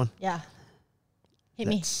the first one. Yeah. Hit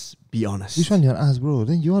me. Let's be honest. Which one you want to ask, bro?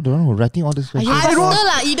 Then you are the one who writing all these Are you questions. faster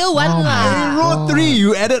lah? Either one I lah. wrote 3.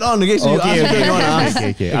 You added on. Okay, so you asked me what you want to ask.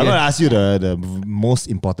 okay. I'm gonna ask you the most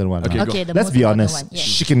important one. Okay, huh? go. Okay, the Let's most be important honest. one. Yes.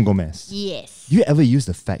 Chicken Gomez. Yes. You ever use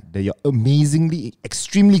the fact that you're amazingly,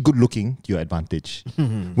 extremely good looking to your advantage?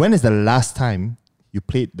 When is the last time you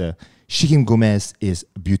played the Chicken Gomez is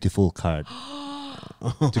beautiful card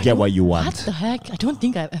to get what you What want? the heck? I don't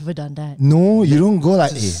think I've ever done that. No, you don't go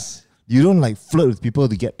like, you don't like flirt with people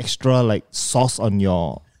to get extra like sauce on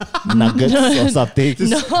your nuggets or something.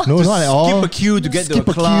 No, not at all. Skip a queue to get to a Skip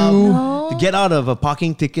a club. queue. To get out of a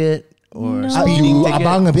parking ticket or No. speeding You ticket.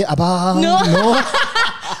 abang a bit, abang. No.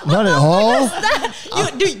 Not at all.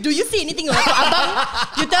 Do you see anything like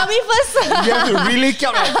abang? You tell me first. You have to really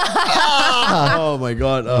count. Oh my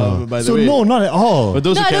god! By the So way, no, not at all. for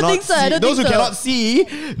those No, who I don't cannot think so, I see, don't those who think so. cannot see,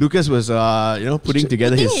 Lucas was putting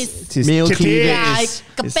together thing his is- male his cleavage. Yeah, I His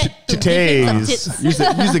compare to titties. some tits. use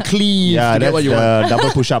the cleave Yeah, to get that's what you the want. double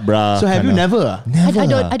push-up bra. So have you kinda. never? Never.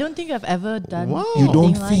 I don't think I've ever done Wow. You anything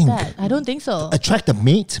don't like think? that. I don't think so. Attract a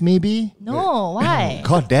mate, maybe? No, why?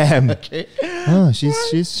 God damn. Oh, she's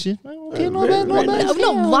okay, not bad, not bad.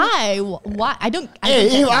 No, why? Why? I don't Hey,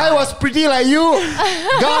 get if I why. was pretty like you,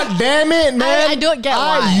 god damn it, man. I don't get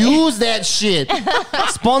I why. use that shit.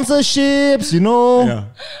 Sponsorships, you know.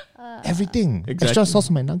 Everything. Exactly. Extra sauce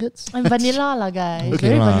on my nuggets. I'm vanilla lah, guys.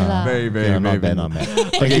 Okay Very lah. vanilla. Very, very, Yeah, very not bad, vanilla. not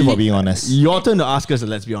bad. Thank you for being honest. Your turn to ask us a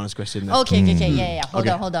let's be honest question. Then. Okay. Yeah. Okay.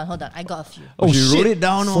 Hold on. I got a few. Oh, you shit. wrote it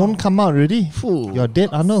down. Phone come out already. Phew. You're dead,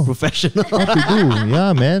 I know. Professional. What to do?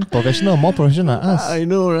 Yeah, man. Professional, more professional than us. I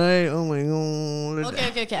know, right? Oh my god.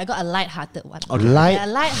 Okay. I got a light-hearted one. Okay. Yeah, a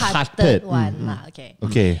light-hearted one lah. Okay.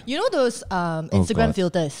 Okay. You know those Instagram God.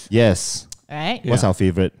 filters, Yes. right? What's our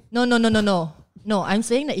favorite? No, I'm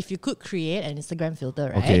saying that if you could create an Instagram filter,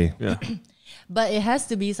 right? Okay. Yeah. But it has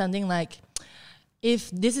to be something like, if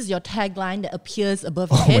this is your tagline that appears above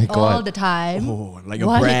your Oh head my God. all the time. Oh, like a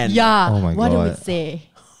what brand. Yeah. Oh my what it God. would say.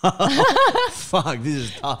 Fuck, this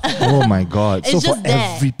is tough. Oh my god. So It's for just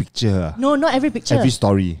there. every picture, No, not every picture. every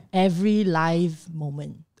story. Every live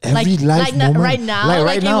moment. Every live moment. Right now, Like like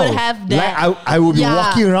right you now. would have that. Like I would be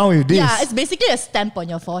walking around with this. Yeah, it's basically a stamp on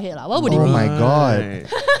your forehead. Lah. What would it Oh be? my god. Right.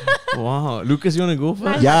 Wow. Lucas, you want to go first?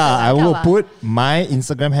 Right. Yeah, I will Cakap put my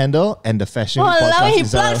Instagram handle and the fashion Oh, podcast he Instagram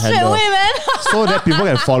plugged straight handle away, man. so that people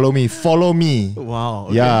can follow me. Follow me. Wow.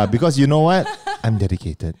 okay. Yeah, because you know what? I'm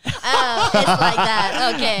dedicated. Oh, it's like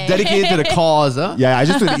that. Okay. Dedicated to the cause, huh? Yeah, I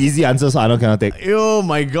just took the easy answer so I don't cannot take. Oh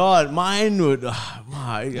my god, mine would.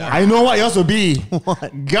 I know what yours will be. What?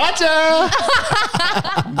 Gotcha!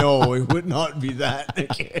 No, it would not be that.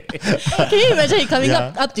 Okay. Can you imagine he coming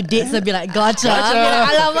up to dates and be like, gotcha.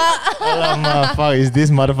 Gotcha. Alamak. Alamak, fuck, is this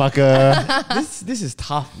motherfucker? This is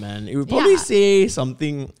tough, man. It would probably Yeah. say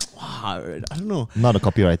something. Wow, I don't know. Not a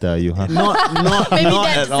copywriter, are you, huh? Not Maybe not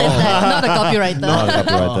that at says all. that. Not a copywriter. Not a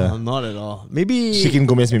copywriter. Not at all. Maybe Chicken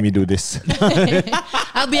Gomez made me do this.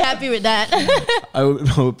 I'll be happy with that. I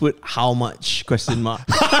would put how much question mark.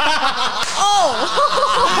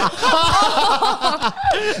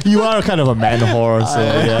 You are kind of a man whore, so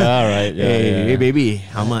yeah, right. Yeah, Hey, yeah. baby,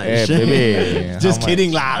 how much? Hey, baby. Just how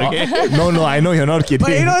kidding, much? lah. Okay. No, I know you're not kidding.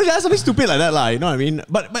 But you know, that's something stupid like that, lah. You know what I mean?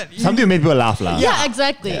 But Something to make people laugh, lah. Yeah,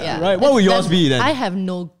 exactly. Yeah. right. What would yours be then? I have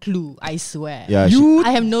no clue, I swear. Yeah, You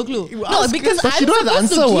I have no clue. No, ask because but I'm you don't have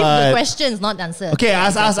supposed the to answer, give the what? questions, not answer. Okay,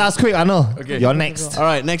 ask quick, Arnold. Okay. You're next. All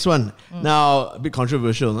right, next one. Now, a bit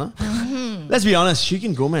controversial, huh? Let's be honest,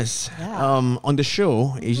 Shikin Gomez, Yeah. on the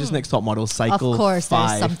show, Asia's Next Top Model, Cycle Of course, 5.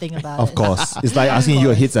 there's something about Of it. course. It's like asking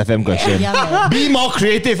you a Hits FM question. Yeah, man. Be more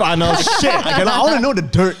creative, Arnold. Shit. I want to know the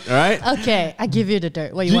dirt, all right? Okay, I give you the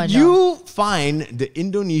dirt. What you want Did to know? you find the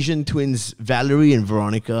Indonesian twins, Valerie and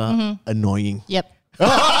Veronica, annoying? Yep.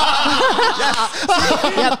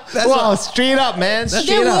 Wow, straight up, man.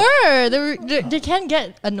 They can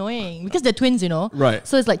get annoying because they're twins, you know. Right.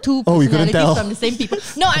 So it's like two Oh, you couldn't personalities tell? from the same people.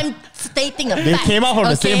 No, I'm stating a They fact. came out from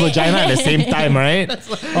the same okay? vagina at the same time, right? At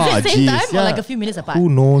the same time or like a few minutes apart? Who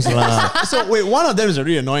knows lah? So wait, one of them is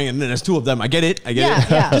really annoying, and then there's two of them. I get it.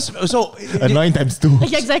 Yeah. So Annoying times 2.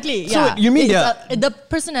 Yeah, exactly. So Yeah. you mean the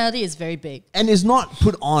personality is very big. and it's not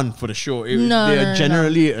put on for the show. No, They are no.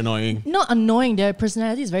 generally annoying. Not annoying. Their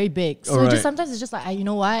personality is very big. So Alright. just sometimes it's just like, you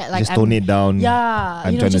know what? Like Just tone it down. Yeah.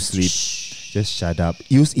 I'm you know, trying to just sleep. shh. Just shut up.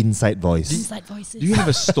 Use inside voice. Inside voices. Do you have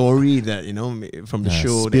a story that from the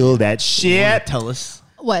show Spill that that you wanna shit. tell us?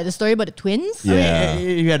 What, the story about the twins? Yeah.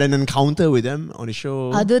 You had an encounter with them on the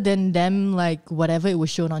show. Other than them, like whatever it was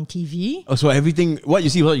shown on TV, Oh, so everything what you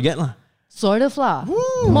see, what you get lah. sort of lah,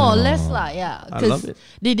 more or less lah, yeah. I love it.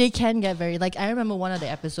 They can get very like. I remember one of the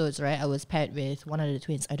episodes, right? I was paired with one of the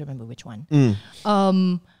twins. I don't remember which one.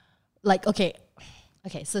 Like okay.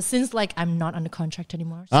 So since like I'm not under contract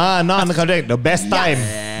anymore, Not on the contract. The best time.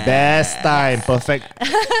 Best time. Perfect.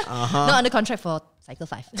 not under contract for Cycle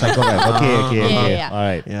 5. Cycle back. Okay. Yeah. All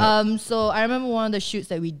right. Yeah. So I remember one of the shoots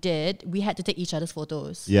that we did. We had to take each other's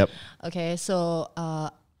photos. Yep. Okay, so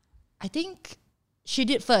I think she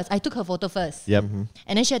did first. I took her photo first. Yep.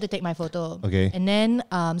 And then she had to take my photo. Okay. And then,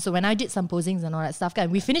 so when I did some posings and all that stuff,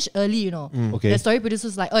 we finished early, you know. Okay. The story producer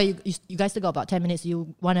was like, oh, you guys still got about 10 minutes.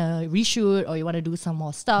 You want to reshoot or you want to do some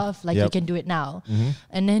more stuff? Like, you Yep. can do it now.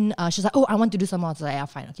 And then she's like, oh, I want to do some more. I was like, yeah,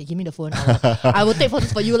 fine. Okay, give me the phone. I will take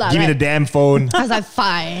photos for you. Give me the damn phone. I was like,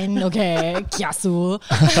 fine, okay, kiasu.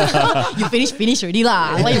 You finish already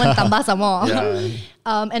lah. Why you want to tambah some more?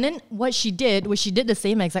 And then what she did was she did the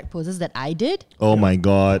same exact poses that I did. Oh my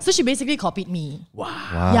god. So she basically copied me. Wow.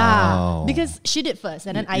 Yeah, because she did first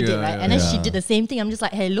and then I did, right? And then she yeah. did the same thing. I'm just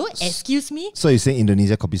like, hello, excuse me? So you're saying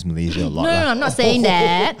Indonesia copies Malaysia a lot? No, lah. I'm not saying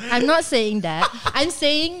that. I'm not saying that. I'm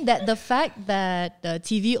saying that the fact that the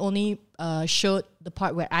TV only showed the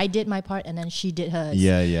part where I did my part and then she did hers.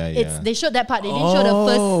 Yeah. They showed that part. They didn't show the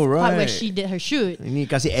first part where right. she did her shoot. Ini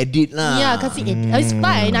kasih edit lah. Yeah, because it's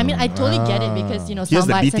fine. I mean, I totally get it because, you know, Here's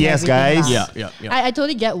the soundbites and BTS everything guys. lah. Yeah. I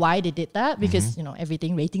totally get why they did that because, you know,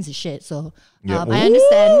 everything, ratings is shit. So Yeah. I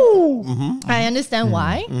understand. I understand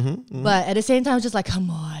why. But at the same time, I was just like,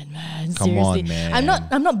 come on, man. Come Seriously. on, man.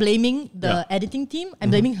 I'm not blaming the editing team.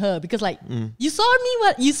 I'm blaming her because like you saw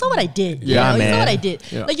what I did. You Yeah, know? You saw man. what I did.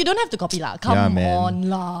 Yeah. Like you don't have to copy lah. Yeah, Come man. on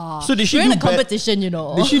lah. So did she We're in do a competition, you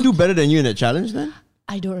know. Did she do better than you in that challenge then?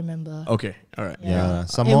 I don't remember. Okay, all right. Yeah. It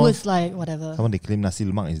Someone was like whatever. they claim nasi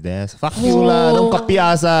lemak is theirs. Fuck you lah. Don't copy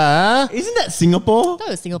us huh? Isn't that Singapore? I thought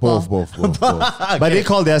it was Singapore. Both. But they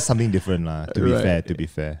call theirs something different lah. To be Right.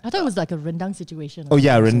 fair. I thought it was like a rendang situation. Oh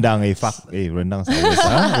yeah, rendang. Rendang's ours.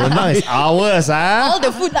 Rendang is ours. All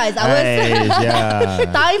the food that is ours.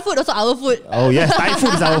 Yeah. Thai food also our food. Oh yes, Thai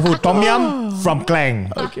food is our food. Tom yum from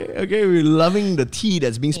Klang. Okay, we're loving the tea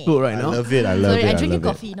that's being spilled right I now. love it. I love Sorry, it. I'm drinking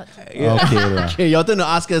love coffee, not tea. It. Okay lah. Okay, your turn to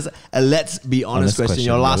ask us a let's be honest question.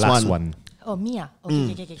 Your last one. Oh, me ah.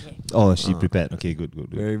 Okay. Oh, she prepared. Okay, good.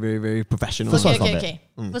 Very, very, very professional. First one's not Okay.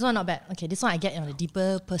 First one not bad. Okay, this one I get on a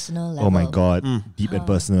deeper personal level. Oh my god, deep and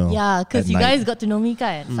personal. Yeah, because At you night. guys got to know me,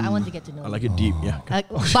 kan? So I want to get to know I you. like it deep, yeah. Like,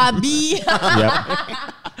 Barbie. Yep.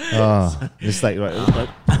 It's like right.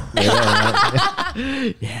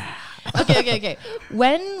 Okay.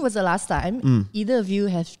 When was the last time either of you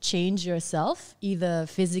have changed yourself, either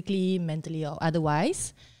physically, mentally, or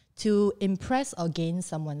otherwise, to impress or gain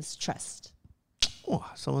someone's trust? Oh,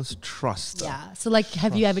 someone's trust. Yeah. So, like,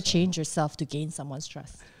 have you ever changed yourself to gain someone's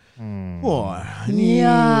trust? Oh,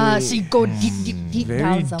 Yeah. So you go deep very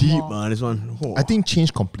down some deep, more. this one. Oh. I think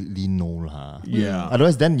change completely no lah. Yeah.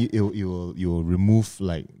 Otherwise, then you will remove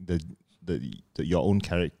like the your own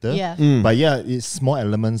character. Yeah. But yeah, it's small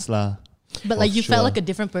elements lah. But like For you felt sure. like a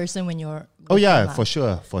different person when you're. Oh with yeah, them, for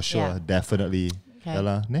sure, Yeah. definitely. Okay. Yeah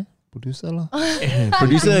lah, ne? Producer lah.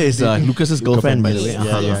 Producer is Lucas's girlfriend, by the way.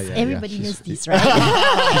 Yeah. Everybody knows this, right?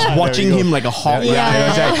 She's watching him like a hawk.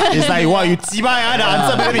 Yeah. It's like wow, you tiba the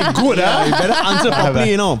answer better be good You better answer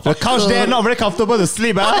properly, The couch there not very comfortable to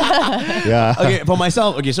sleep Yeah. Okay, for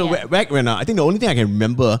myself, so back when I think the only thing I can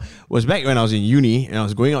remember was back when I was in uni and I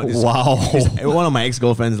was going out with Wow. one of my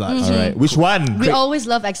ex-girlfriends. Alright, which one? We always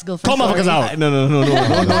love ex-girlfriends. Come on, sorry. out. No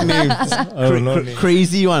names. no names.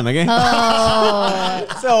 Crazy one, okay? Oh.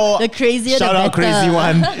 So The crazier Shout the out better. crazy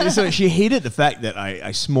one. So she hated the fact that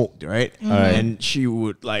I smoked, right? Alright. And she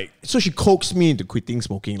would like, so she coaxed me into quitting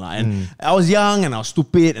smoking, like. And I was young and I was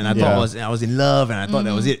stupid and I Yeah. thought I was in love and I thought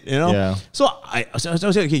that was it, you know. Yeah. So I was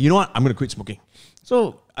like, okay, you know what? I'm gonna quit smoking.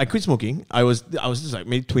 So I quit smoking. I was just like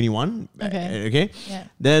maybe 21. Okay. Yeah.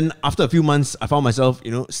 Then after a few months, I found myself,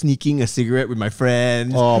 sneaking a cigarette with my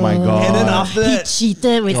friends. Oh my god. And then after He that,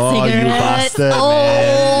 cheated with Oh, cigarettes. you bastard, Oh.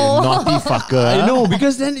 man. You naughty fucker. I know,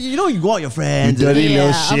 because then you go out with your friends. You dirty and little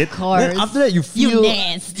Yeah, shit. of course. then after that, you feel You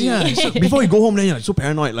nasty. Yeah. So before you go home, then you're like so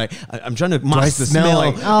paranoid. Like I'm trying to mask the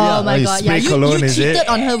smell. smell? Oh my you god! spray Yeah, cologne, you is it? cheated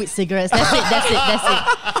on her with cigarettes. That's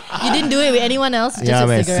it. You didn't do it with anyone else. Just Yeah, with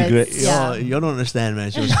man, cigarettes. cigarettes. Yeah. You don't understand,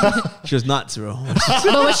 man. She was nuts, bro. But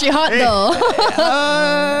was she hot though?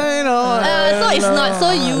 So it's not.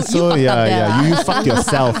 So you fucked up there. yeah. You fucked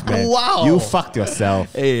yourself, man. Wow. You fucked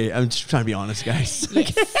yourself. Hey, I'm just trying to be honest, guys.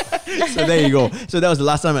 So there you go. So that was the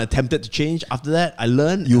last time I attempted to change. After that, I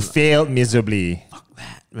learned. You failed miserably.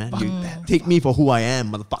 Man, you take me for who I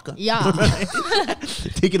am, motherfucker. Yeah.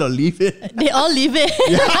 Take it or leave it. They all leave it.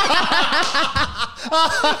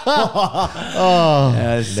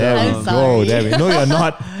 Yes, There I'm we go. sorry. There we No, you're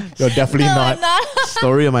not. You're definitely No, not. I'm not.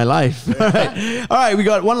 story of my life. All right, we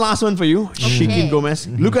got one last one for you. Shikin Gomez.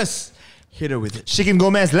 Lucas, hit her with it. Chicken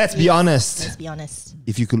Gomez, let's be honest. Let's be honest.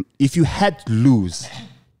 If you had to lose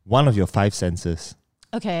one of your 5 senses,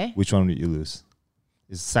 Okay. which one would you lose?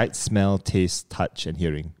 Is sight, smell, taste, touch, and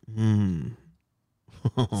hearing.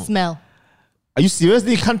 Smell. Are you serious?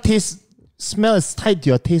 You can't taste. Smell is tied to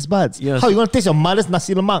your taste buds. Yes. How you gonna taste your mother's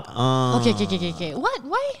nasi lemak? Okay. What?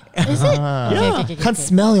 Why? Is it? Okay. Can't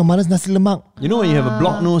smell your mother's nasi lemak. You know when you have a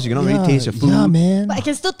blocked nose, you cannot really taste your food. Yeah, man. But I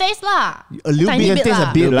can still taste lah. A little Tiny bit. You can taste lah.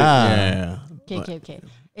 a bit lah. Yeah. Okay.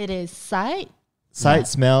 It is sight. Sight,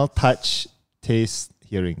 smell, touch, taste,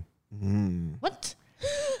 hearing. What?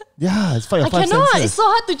 Yeah, it's for your I 5 cannot. senses. It's so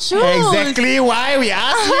hard to choose. Exactly why we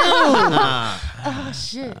asked you. Oh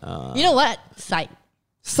shit. You know what? Sight.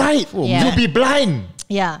 Sight. Yeah. You'll be blind.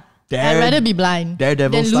 Yeah. Dare- I'd rather be blind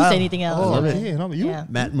Daredevil than lose style. anything else. Oh, love it. okay. How about you? Yeah.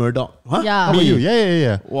 Matt Murdock. Huh? Yeah. How about you?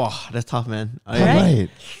 Yeah. Wow, that's tough, man. Right?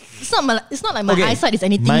 It's not like my Okay. eyesight is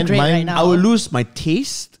anything Mine- great mine- right now. I will lose my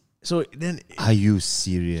taste. So then, Are you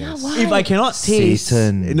serious? Yeah, why? if I cannot taste,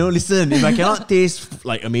 Satan. listen. If I cannot taste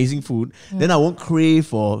like amazing food, then I won't crave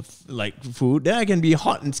for like food. Then I can be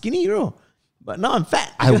hot and skinny, bro. But now I'm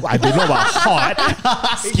fat. I don't know about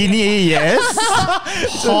hot. Skinny, yes.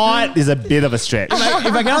 Hot is a bit of a stretch.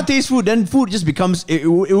 If I cannot taste food, then food just becomes it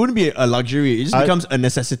wouldn't be a luxury. It just becomes a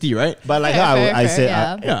necessity, right? But like Fair, how fair, I fair, said,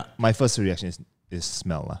 yeah. Yeah. my first reaction is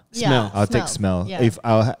smell lah. Yeah, smell. I'll take smell. Yeah. If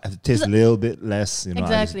I'll have to taste a little bit less, I just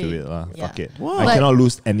Exactly. do it lah. Yeah. Fuck it. What? I cannot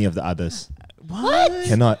lose any of the others. what?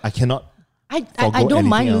 I cannot. I Forgo don't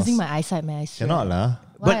mind anything losing else. my eyesight, man. I swear. Cannot lah.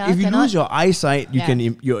 But Why, if you cannot? lose your eyesight, you Yeah. can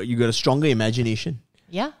you got a stronger imagination.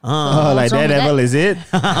 Yeah. Oh, like what's wrong with Daredevil, that? is it?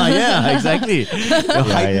 Yeah, exactly.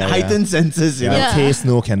 Heightened senses. You know? Yeah. Taste,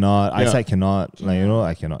 no, cannot. Eyesight, cannot. Like,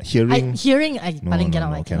 I cannot. Hearing. Hearing, I No,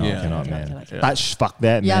 cannot. no, I cannot. cannot, I man. cannot. Touch, fuck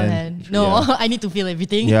that, Yeah, man. man. No, Yeah. I need to feel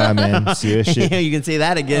everything. Yeah, man. Serious shit. You can say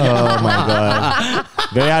that again. Oh my god.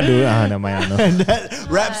 Very hard to never mind. No. That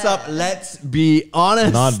wraps up. Let's be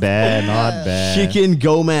honest. Not bad, not bad. Chicken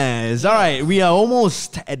Gomez. All right, we are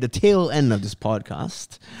almost at the tail end of this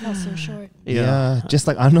podcast. Not so short. Yeah, just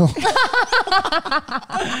like Arnold.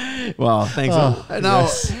 Wow, thanks. Oh, Now,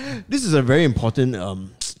 yes. this is a very important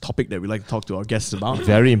topic that we like to talk to our guests about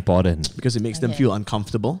Very important. because it makes them Okay. feel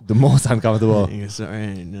uncomfortable. The most uncomfortable. Yes, all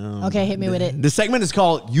right, no. Okay, hit me with it. The segment is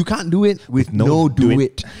called "You Can't Do It with No Do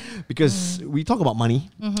It," because we talk about money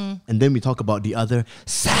and then we talk about the other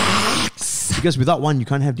sex. Because without one, you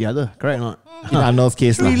can't have the other. Correct or not? In Arnold's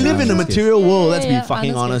case, We live in a material world. Let's be Yeah,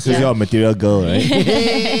 fucking honest. honestly, Because you're a material girl, right?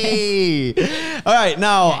 Hey. All right,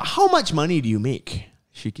 now, how much money do you make,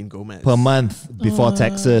 Chicken Gomez? Per month before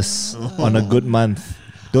taxes on a good month.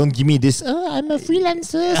 Don't give me this. I'm a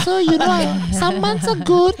freelancer, so some months are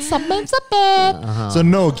good, some months are bad. So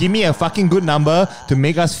no, give me a fucking good number to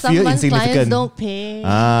make us Some feel months clients insignificant. don't pay.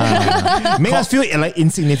 Make us feel like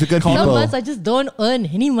insignificant Some people. months I just don't earn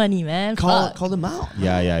any money, man. Fuck. Call them out.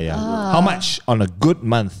 Yeah. How much on a good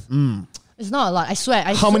month? It's not a lot. I swear.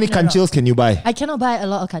 How many no. kanchils can you buy? I cannot buy a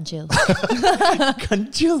lot of kanchils.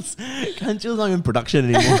 Kanchils. Kanchils not in production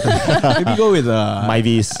anymore. Maybe go with My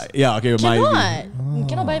V's. yeah, okay, with my Cannot.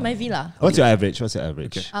 Cannot buy my villa. What's your average?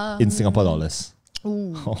 In Singapore dollars?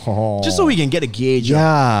 Just so we can get a gauge.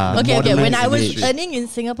 Yeah. Okay. modernize When I was image. earning in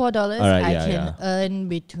Singapore dollars, Alright, I yeah, can yeah. earn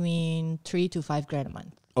between 3 to 5 grand a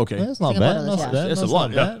month. Okay. That's not Singapore bad. dollars, Not yeah. bad. That's a That's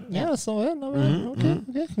lot, not yeah. bad. Yeah, that's not bad. Not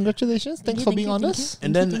bad. Okay. Congratulations. Thanks for Thank being you, thank honest.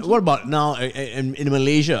 And then what about now in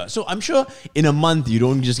Malaysia? So I'm sure in a month you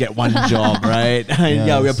don't just get one job, right?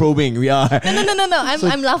 Yeah, we are probing. We are. No.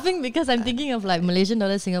 I'm laughing because I'm thinking of like Malaysian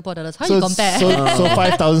dollars, Singapore dollars. How So, you compare? so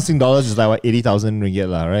 5,000 Sing dollars is like what, 80,000 ringgit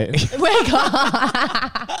lah, right? Where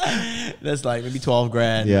God? That's like maybe 12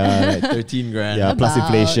 grand. Yeah, like 13 grand. Yeah, plus About-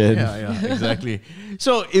 inflation. Yeah, exactly.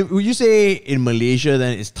 So, would you say in Malaysia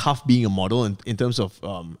then it's tough being a model in terms of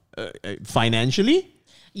financially?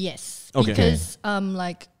 Yes, Okay. because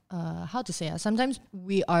how to say? Sometimes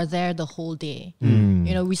we are there the whole day.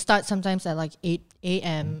 You know, we start sometimes at like 8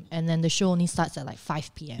 a.m. and then the show only starts at like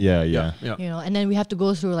 5 p.m. Yeah. You know, and then we have to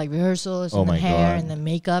go through like rehearsals Oh and then my hair God. and then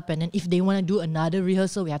makeup, and then if they want to do another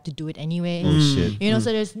rehearsal, we have to do it anyway. Oh shit. You know,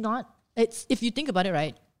 so there's not. It's if you think about it,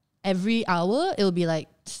 right? Every hour it'll be like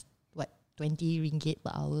what 20 ringgit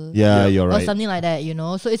per hour. Yeah, you're Or right. something like that, you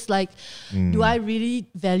know. So it's like, do I really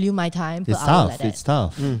value my time per It's hour tough. like that? It's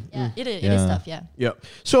tough. Yeah, it is Yeah. tough. Yeah. Yeah.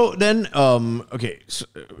 So then, okay. So,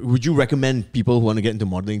 would you recommend people who want to get into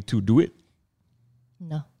modeling to do it?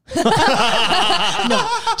 No.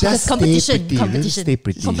 Just competition. stay pretty. Competition. Stay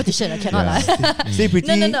pretty. Competition. I cannot Yeah. lie. Stay pretty.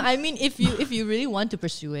 No. I mean, if you really want to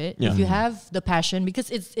pursue it, Yeah. if you have the passion, because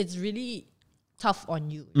it's really tough on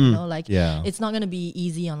you. You know, like Yeah. it's not gonna be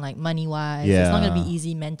easy on like money wise. It's not gonna be Yeah.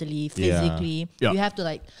 easy mentally, Yeah. physically. Yeah. You have to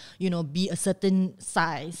like be a certain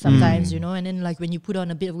size sometimes. You know, and then like when you put on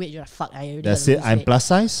a bit of weight, you're like, fuck, I already. That's gotta it. lose I'm weight. plus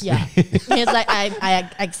size. Yeah, it's like I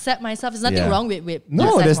accept myself. There's nothing Yeah. wrong with No,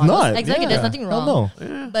 plus size there's models. not. Exactly, there's Yeah. nothing Hell wrong.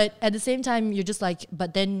 no. But at the same time, you're just like,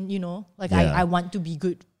 but then like Yeah. I want to be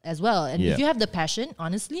good as well. And Yeah. if you have the passion,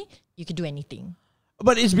 honestly, you can do anything.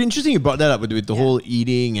 But it's been interesting you brought that up with the Yeah. whole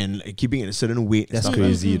eating and like, keeping it a certain weight. and That's stuff.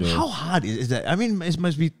 crazy though. How hard is that? I mean, it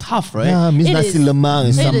must be tough, right? Yeah, means It nasi is. lemak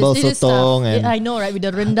and sambal It is sotong tough. and I know, right? With the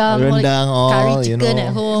rendang, Rendang, like, all, curry you chicken know.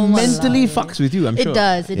 at home. Mentally walao. fucks with you, I'm sure. It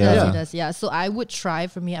does, it Yeah. does. Yeah. So I would try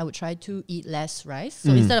to eat less rice. So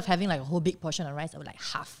instead of having like a whole big portion of rice, I would like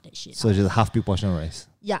half that shit. so just half big portion of rice.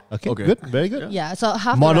 yeah. Okay, Okay. good, very good. Yeah, so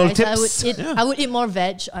half Model the rice, I would tips. eat. I would eat more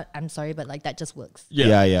veg. I'm sorry, but like that just works.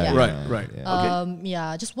 Yeah. Yeah. Right. Yeah. Okay.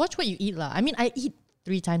 Yeah, just watch what you eat, lah. I mean, I eat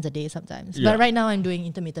 3 times a day sometimes, Yeah. but right now I'm doing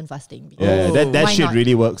intermittent fasting. because Yeah, that why shit not?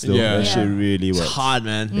 really works though. Yeah. That shit Yeah. really It's works. hard,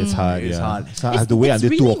 man. It's hard. It's yeah. hard. So I have to wait It's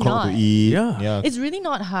until 2 really o'clock to not. eat. Yeah. It's really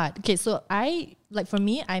not hard. Okay, so for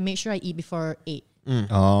me, I make sure I eat before 8.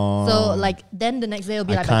 Oh, So like then the next day will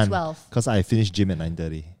be I like by can't 12. because I finish gym at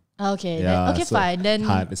 9:30. Okay, Yeah, then, okay, so fine. Then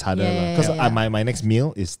It's harder Yeah, because yeah. my next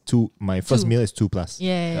meal is 2. My first 2. meal is 2+.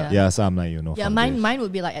 Yeah. So I'm like Yeah, fuck mine this. mine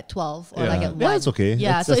would be like at 12 or Yeah. like at 1. Yeah, it's okay.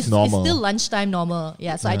 Yeah, That's- so that's it's normal. still lunchtime normal.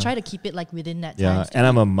 Yeah, so I try to keep it like within that Yeah, time. and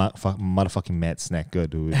I'm a motherfucking mad snacker,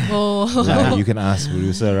 dude. Oh. Like, you can ask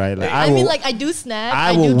producer, right? Like I will, mean, like I do snack.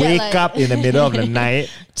 I do will get, wake like, up in the middle of the night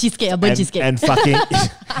cheesecake, a burnt cheesecake. and fucking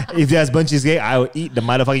if there's burnt cheesecake, I will eat the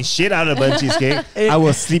motherfucking shit out of the burnt cheesecake. I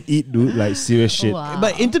will sleep eat, dude, like serious shit. Wow.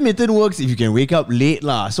 But intermittent works if you can wake up late,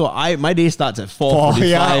 lah. So my day starts at 4:45.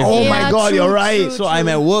 Yeah. Oh my Yeah, god, true, you're right. true. So I'm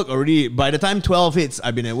at work already. By the time 12 hits,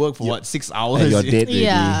 I've been at work for 6 hours? And you're dead already.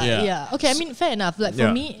 Yeah. Yeah. Okay, I mean, fair enough. Like for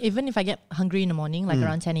Yeah. me, even if I get hungry in the morning, like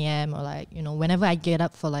around 10 a.m. or like, whenever I get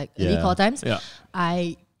up for like early Yeah. call times, Yeah.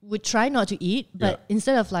 I would try not to eat, but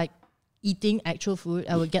instead of like eating actual food,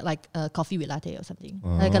 I would get like a coffee with latte or something.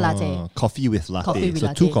 Like a latte. Coffee with latte. Coffee with so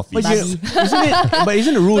latte. 2 coffees. But,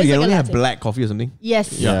 isn't the rule But you it's can like a only have latte. black coffee or something?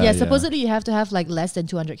 Yes. Yeah, Yeah, yeah. supposedly you have to have like less than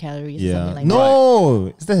 200 calories or Yeah. something like No,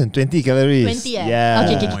 it's less than 20 calories. 20 eh? Yeah.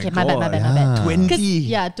 Okay, Oh okay, my my bad, my God. bad, my bad. 20. 'Cause-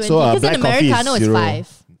 yeah, 20. So, Because black an coffee is Americano is 0.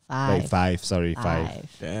 5. Like 5, sorry, 5.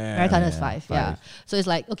 Americano is 5, yeah. So it's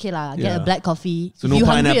like, okay lah, get Yeah. a black coffee. So If no you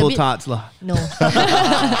hungry a pineapple bit- tarts, lah. No.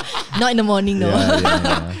 Not in the morning, no.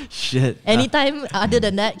 Yeah. Shit. Anytime other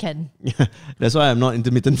than that can. That's why I'm not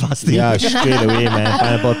intermittent fasting. Yeah, straight away, man.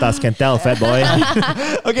 Pineapple tarts can tell, fat boy.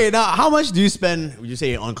 Okay, now how much do you spend, would you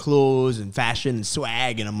say, on clothes and fashion and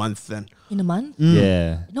swag in a month then? In a month?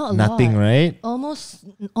 Yeah. Not a Nothing, lot. right?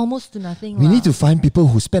 Almost to nothing. We lah. need to find people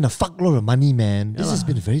who spend a fuckload of money, man. This has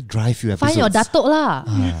been a very dry few episodes. Find your datuk lah.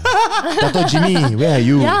 Dato Jimmy, where are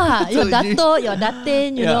you? Yeah, your datuk, your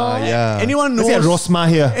datin, you know. Yeah. Anyone Let's get knows- Rosma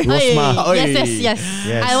here. Hey, Rosma. Oi. yes.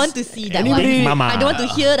 Yes. I want to see that Anybody- one. Mama. I don't want to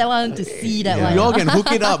hear that one. I want to see that one. You all can hook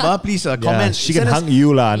it up, please Yeah, comment. she can Send us- hug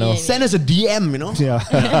you, lah. No. Yeah. Send us a DM, Yeah.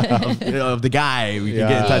 of the guy we can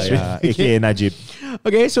get in touch with. AKA Najib.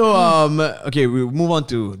 Okay, so okay, we move on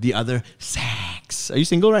to the other sex. Are you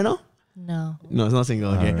single right now? No. No, it's not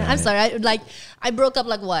single. Okay. Alright. I'm sorry. I broke up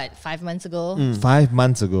like what, 5 months ago? 5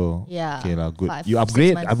 months ago. Yeah. Okay, lah, good. 5, You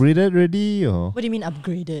 6 months. upgraded already, or? What do you mean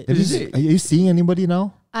upgraded? Are you seeing anybody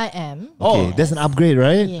now? I am. Okay, that's an upgrade,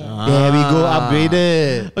 right? Yeah. There we go,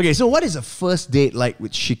 upgraded. Okay, so what is a first date like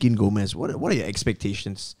with Shikin Gomez? What are your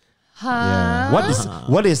expectations? Yeah.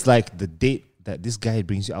 What is like the date that this guy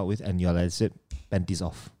brings you out with and you're like, that's it, panties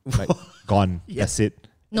off. Like, gone. That's it.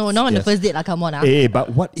 No, not on the Yes. first date. Come on. Hey,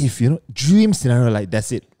 but what if, dream scenario like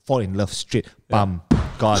that's it, fall in love straight, bam,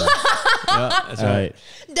 gone. That's Alright.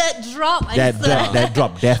 That drop, I That swear. drop, that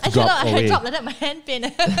drop, death I drop cannot, I away. dropped like that, my hand pain.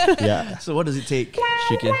 Yeah. So what does it take,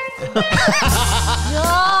 Shikin?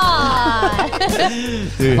 God.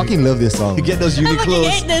 Fucking love this song. Get those I fucking Uniqlos.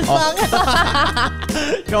 hate this song.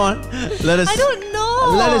 Come on, let us. I don't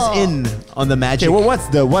know. Let us in on the magic. Okay, well,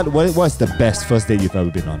 what's the best first date you've ever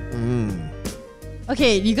been on?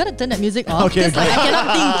 Okay, you gotta turn that music off. Okay, Okay,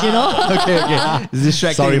 I cannot think, okay. It's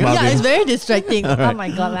distracting. Sorry, Marvin. Yeah, it's very distracting. Oh my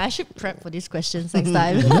god, I should prep for these questions next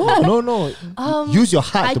time. No. Use your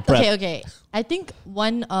heart to prep. Okay. I think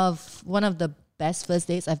one of the best first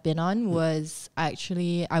dates I've been on was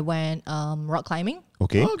actually I went rock climbing.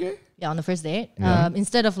 Okay. Okay. Yeah, on the first date.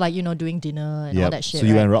 Instead of doing dinner and all Yep. that shit. So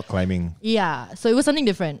you right? went rock climbing. Yeah, so it was something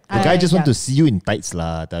different. The guy just want to see you in tights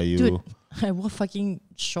lah, tell you. Dude, I wore fucking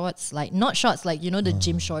shorts, not shorts, the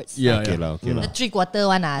gym shorts. Yeah, Okay yeah. lah, okay lah. The 3/4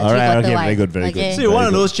 one. Alright, okay, one. very good, very good. So you're one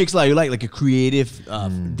of those chicks like you like a creative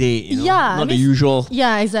date, Yeah, not I the mean, usual.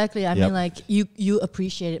 Yeah, exactly. I Yep. mean, like you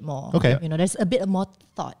appreciate it more. Okay. There's a bit more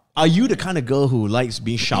thought. Are you the kind of girl who likes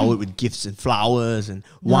being showered with gifts and flowers and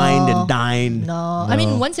wined and dined? No, I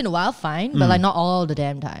mean once in a while, fine, but not all the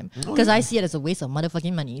damn time because I see it as a waste of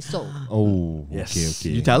motherfucking money. So Oh, Yes.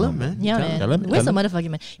 okay. You tell him, man. yeah, man, Tell him, waste tell of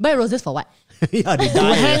motherfucking money. Buy roses for what? Yeah, they To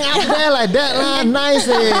die. hang up there like that lah, nice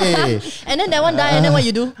eh. And then that one die, and then what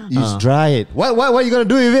you do? You just dry it. What are you gonna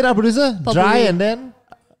do with it, producer? Potpourri. Dry and then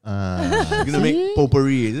You're gonna make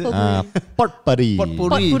potpourri, is it? potpourri.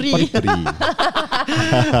 Potpourri. Potpourri.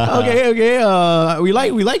 Okay. We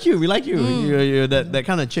like you. You're that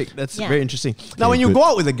kind of chick. That's Yeah. very interesting. Now, when you good. go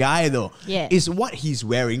out with a guy, though, Yeah. is what he's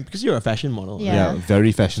wearing because you're a fashion model. Yeah. Yeah,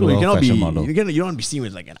 very So fashionable you cannot be. fashion model. You don't want to be seen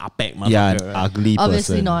with like an apek motherfucker. Yeah, an right? ugly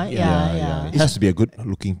Obviously person. not. Yeah. It has to be a good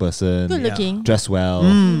looking person. Good looking. Dress well.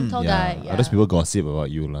 Tall guy. Yeah. Others people gossip about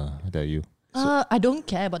you lah. I tell you. I don't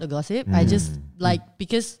care about the gossip. I just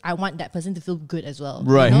because I want that person to feel good as well.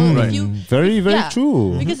 Right, right. If you, Very, very yeah,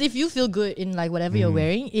 true. Because if you feel good in like whatever you're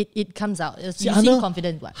wearing, it comes out. You seem Anna-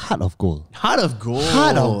 confident. What? Heart of gold. Heart of gold.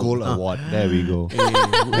 Heart of gold award. There we go.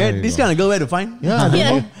 This kind of girl, where to find? Yeah.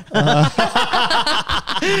 Yeah.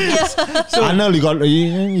 So Arnold,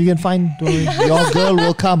 you can find. Don't worry. Your girl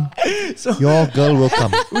will come. Your girl will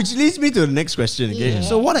come. Which leads me to the next question. Okay,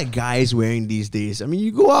 so what are guys wearing these days? I mean,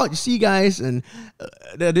 you go out, you see guys, and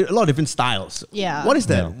there are a lot of different styles. Yeah. What is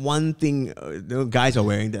that Yeah. one thing guys are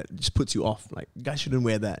wearing that just puts you off? Like, guys shouldn't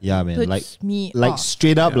wear that. Yeah, man. Puts Like me like off.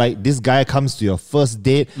 straight up, like this guy comes to your first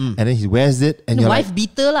date and then he wears it, and The you're wife like,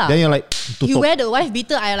 beater lah. then you're like, You tutup. wear the wife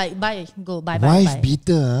beater, I like buy wife buy.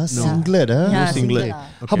 beater, singlet, Yeah, singlet. lah.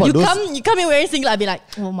 How about You those? come in wearing singlet, I'll be like,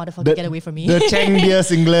 oh motherfucker, get away from me. The Chang beer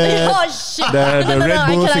singlet. Oh shit. The No, Red I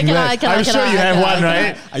Bull cannot, singlet. I cannot, I'm sure you I have cannot, one, I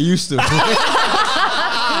right? I used to.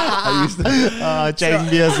 Chang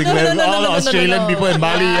beer singlet. All Australian people in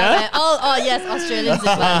Bali, yeah. Oh yes, Australians in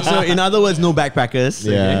Bali. So, in other words, no backpackers.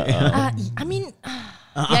 Yeah. Okay. I mean,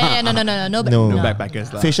 no, No. No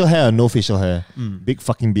backpackers. lah. Facial hair or no facial hair? Big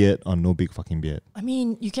fucking beard or no big fucking beard? I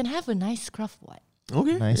mean, you can have a nice scruff, what?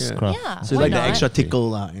 Okay. Nice yeah. scruff. Yeah. So, why like the not? extra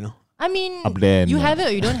tickle, you know. I mean, Up there, you no. have it or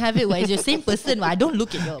you don't have it. Well, it's your same person. Well, I don't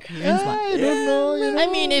look at your appearance. I don't know. I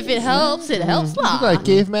mean, if it helps, it helps You look lah. like a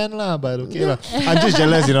caveman lah, but okay lah. I'm just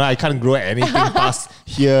jealous, I can't grow anything past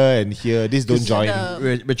here and here. This don't join.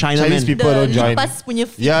 We're Chinamen. Chinese people don't join. lipas punya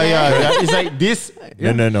feet Yeah, there. yeah. It's like this.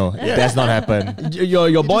 No. That's not happen.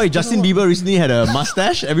 Your boy Justin Bieber recently had a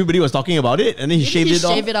mustache. Everybody was talking about it, and then he shaved he it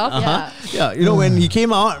off. shave it off, Yeah. You know, when he came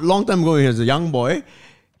out long time ago, he was a young boy.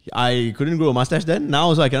 I couldn't grow a mustache then. Now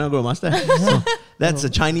also I cannot grow a mustache. So that's a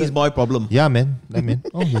Chinese boy problem. Yeah, man.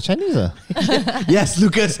 Oh, you're Chinese, Yes,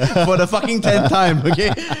 Lucas, for the fucking 10th time. Okay.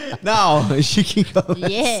 Now, shaking up.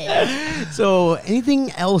 Yeah. So, anything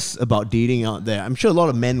else about dating out there? I'm sure a lot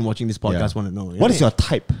of men watching this podcast want to know. What is your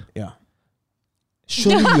type? Yeah.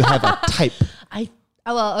 Surely you have a type.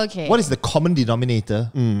 Well, okay. What is the common denominator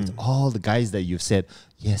to all the guys that you've said,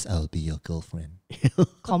 yes, I'll be your girlfriend?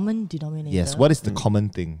 common denominator? Yes, what is the common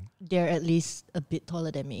thing? They're at least a bit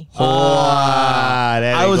taller than me.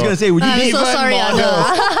 I was going to say, would you I'm date so sorry,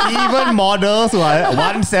 Even models who are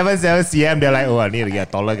 177 cm, they're like, oh, I need to get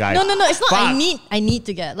a taller guy. No, it's not. Fuck. I need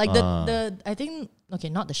to get like the I think okay,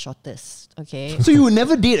 not the shortest. Okay, So you would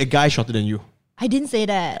never date a guy shorter than you? I didn't say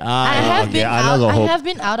that. Ah, I have okay, been I out. know the I hope. have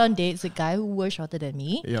been out on dates with guys who were shorter than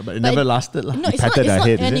me. Yeah, but it never lasted. No, it's not. patted It's her not,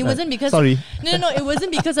 head, is and it? it wasn't because. Sorry. No, it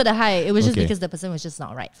wasn't because of the height. It was just Okay. because the person was just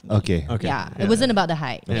not right for me. Okay. Okay. Yeah, Yeah. it wasn't about the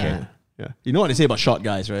height. Yeah. Yeah. Yeah. You know what they say about short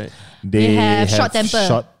guys, right? They have short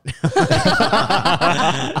temper.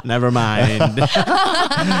 Never mind.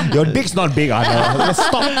 Your dick's not big, Arnold. Let's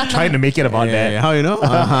stop trying to make it about Yeah, that. how you know?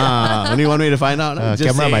 Only one way to find out. Just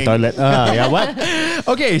Camera in my saying. toilet. Yeah, what?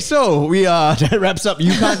 Okay, so we that wraps up.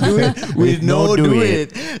 You can't do it with no do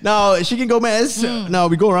it. Now, Shikin Gomez. Now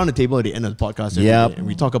we go around the table at the end of the podcast. every Yep. day, and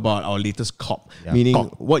we talk about our latest cop, Yeah, meaning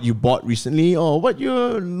cop. what you bought recently or what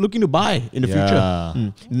you're looking to buy in the Yeah.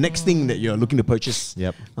 future. Next thing that you're looking to purchase.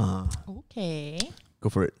 Yep. Okay. Go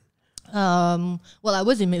for it. Well, I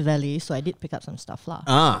was in Mid Valley, so I did pick up some stuff lah.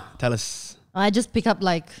 Tell us. I just pick up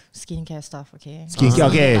like skincare stuff. Okay. Skincare.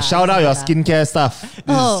 Okay, shout out your skincare stuff.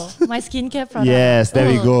 Oh, my skincare product. Yes, there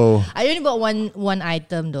we go. I only bought one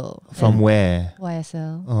item though. From where?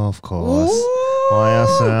 YSL. Oh, of course.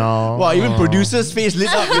 YSL. Wow, even producer's face lit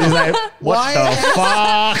up. It's like, What the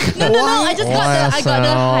fuck? No, I just got the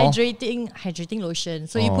YSL. hydrating lotion.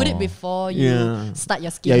 So you put it before you Yeah. start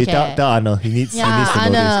your skincare. Yeah, you tell Arnold. He needs to know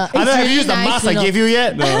Anna, this. Arnold, have you used the nice, mask I you know. gave you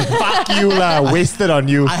yet? No. Fuck you lah. Wasted on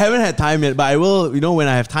you. I haven't had time yet, but I will. You know, when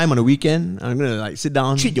I have time on the weekend, I'm gonna like sit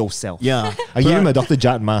down. Treat yourself. Yeah, I gave him a Dr.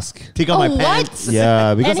 Judd mask. take out Oh, my what? pants.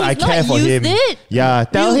 Yeah, because And I he's care not for him. used it? Yeah,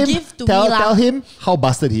 tell You him. give to me lah. Tell him how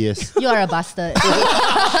bastard he is. You are a bastard.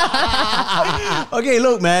 Okay,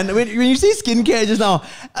 look, man. When you say skincare just now,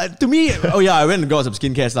 to me, I went and got some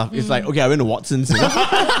skincare stuff. It's like, okay, I went to Watson's. You know?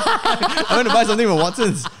 I went to buy something from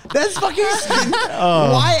Watson's. That's fucking skin.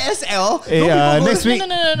 YSL. Hey, next week,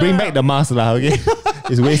 no. bring back the mask lah. Okay,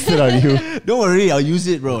 it's wasted on you. Don't worry, I'll use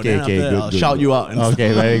it, bro. Okay, Then after that, good. I'll shout you out. And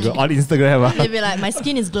Okay, very good. On Instagram. They'll be like, my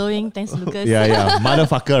skin is glowing. Thanks, Lucas. Yeah.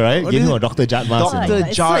 Motherfucker, right? What Give is him it? a Dr. Judd mask. Dr. you know.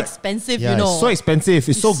 It's so Jar- expensive, Yeah, you know. it's so expensive.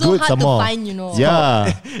 It's so good hard some to more. find, you know.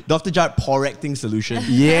 Yeah. Dr. Judd pore-acting solution.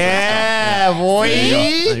 Yeah, boy.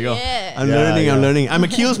 There you go. Yeah. I'm Yeah. learning. I'm a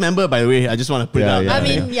Kiehl's member, by the way. I just want to put it Yeah, out. yeah. I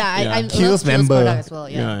mean, I Kiehl's love Kiehl's member. product as well.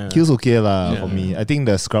 Yeah. Kills okay lah Yeah. for me. I think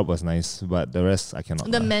the scrub was nice, but the rest I cannot.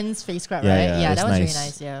 The lah. men's face scrub, Yeah, right? yeah, Yeah, that's that was nice. really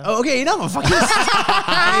nice. Yeah. Oh, okay, enough of fucking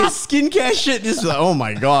skincare shit. This is like, oh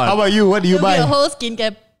my god. How about you? What do you It'll be a buy? whole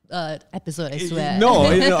skincare episode, I swear. No,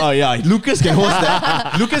 Lucas can host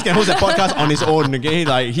that. Lucas can host that podcast on his own. Okay,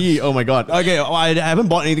 like oh my god. Okay, I haven't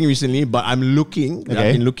bought anything recently, but I'm looking. Okay.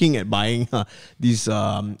 I've been looking at buying these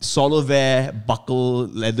Solovair buckle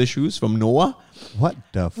leather shoes from Noah. What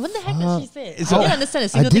the? What the heck did she say? It's I all- didn't understand a I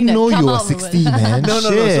single didn't thing know that you come were out of it. 60, man. No.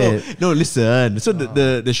 Shit. So listen. So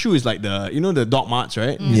the shoe is like the Doc Marts,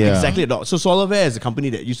 right? It's Yeah. exactly a Doc. So Solovair is a company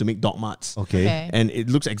that used to make Doc Marts. Okay. Okay. And it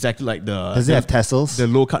looks exactly like the. Does it have tassels? The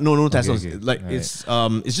low cut? No tassels. okay. Like Alright.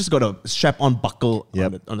 it's just got a strap-on buckle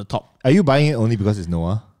Yep. on the top. Are you buying it only because it's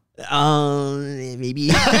Noah? Maybe.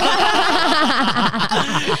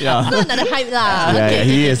 yeah. So another hype lah. Yeah, Okay,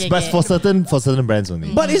 he okay, is. okay, But okay. for certain brands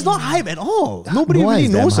only. But it's not hype at all. Nobody Noah really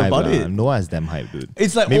is damn knows hype about lah. it. Noah is damn hype, dude.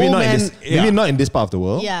 It's like maybe old not man. in this. Maybe not in this part of the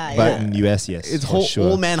world. Yeah, But yeah. in US, yes. It's for whole sure.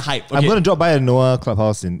 old man hype. I'm Okay. gonna drop by a Noah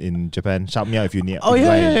clubhouse in Japan. Shout me out if you need. Oh if you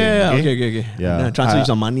buy anything, yeah. Okay. Yeah. Transfer you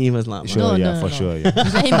some money first, lah. Sure, No, yeah, no, for no. sure. Yeah.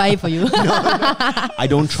 Let him buy it for you. I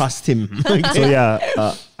don't trust him. So yeah,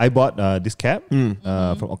 I bought this cap from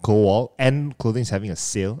Coldwall. And Clothing is having a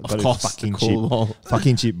sale. Got it course, fucking Coldwall. cheap.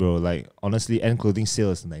 Fucking cheap, bro. Like honestly, and Clothing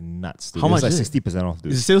sale is like nuts. Dude. How It was much like is it? 60% off,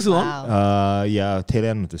 dude. Is it still so long? Wow. Yeah, tail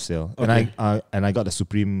end of the sale. Okay. And I got the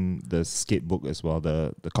Supreme the skate book as well,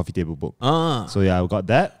 the coffee table book. Ah. So yeah, I got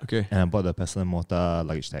that. Okay. And I bought the personal motor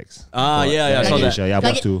luggage tags. Ah, yeah, I saw that. Yeah, I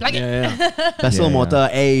bought two. Yeah. Vessel Yeah, Motor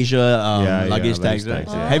Asia Yeah, luggage tags. luggage tags,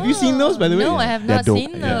 Right? yeah. Have you seen those, by the way? No, I have They're not dope.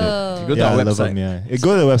 seen Yeah, those. Go to Yeah, our I love website. them, yeah.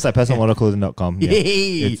 Go to the website, personalmotorclothing.com. Yeah.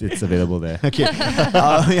 Yay. It's available there. Okay.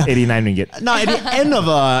 89 ringgit. Now, at the end of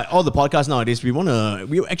all the podcasts nowadays, we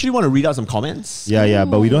actually want to read out some comments. Yeah,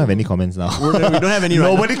 but we don't have any comments now. We don't have any.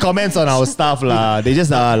 Right Nobody comments on our stuff lah. They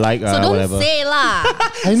just like So don't whatever. say lah.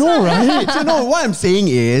 I know, right? now. So no, what I'm saying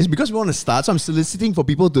is because we want to start, so I'm soliciting for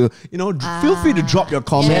people to, feel free to drop your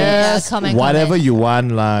comments. Yeah. Yes, comment. whatever you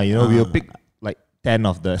want lah. We'll pick like 10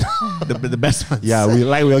 of the. The best ones. Yeah,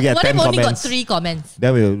 we'll get What 10 if only got comments. 3 comments?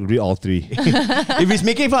 Then we'll read all 3. If he's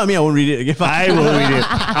making fun of me, I won't read it. Okay, I will read it.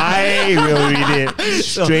 I will read it.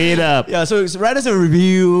 Straight up. Yeah, so write us a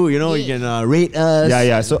review. You can rate us.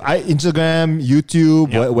 Yeah. So Instagram,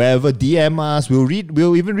 YouTube, Yep. wherever, DM us. We'll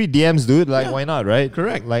even read DMs, dude. Like, why not, right?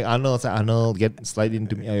 Correct. Like Arnold, slide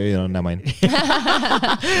into me. Never mind.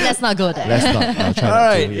 Let's not go there. Let's not. I'll try All not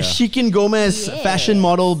right, to, yeah. Shikin Gomez, Yeah. fashion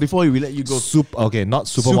model. Before we let you go, Okay, not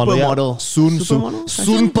supermodel. Supermodel.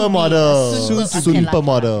 Supermodel.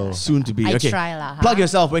 Supermodel. Soon to be. I Okay. try lah, huh? Plug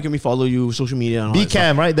yourself. Where can we follow you? Social media. And all that stuff.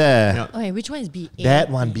 B-cam right there. Yeah. Okay, which one is B? That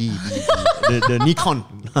one, B. The Nikon.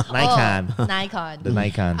 Nikon. Nikon. The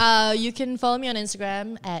Nikon. You can follow me on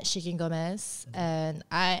Instagram at Shikin Gomez, and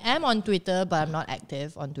I am on Twitter, but I'm not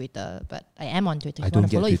active on Twitter. But I am on Twitter. If you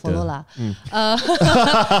want to follow, you follow lah.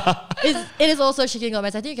 It is also Shikin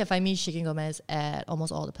Gomez. I think you can find me Shikin Gomez at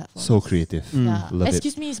almost all the platforms. So creative. Yeah. Love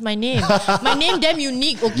Excuse me, it's my name. My name damn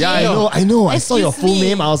unique. Okay. Yeah, I know. I saw your Excuse full me.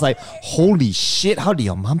 name. I was like, holy shit, how did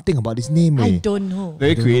your mom think about this name? I eh? don't know.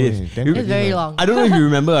 Very creative. It's very long. I don't know if you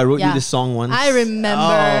remember. I wrote you Yeah. this song once. I remember.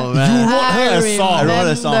 Oh, man. You wrote her a song. I wrote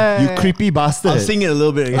a song. You creepy bastard. I'll sing it a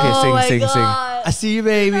little bit. Okay, Oh my sing. God. I see you,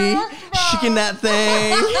 baby. Shaking that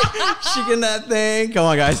thing. Shaking that thing. Come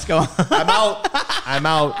on, guys. Come on. I'm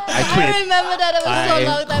out. I I quit. remember that. It was so I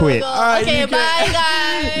long time quit. ago. Alright, Okay, you can- bye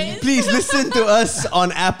guys. Please listen to us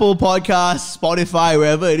on Apple Podcasts, Spotify,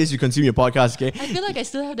 wherever it is you consume your podcast, okay? I feel like I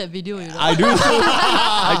still have that video. You know? I do too.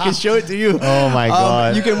 I can show it to you. Oh my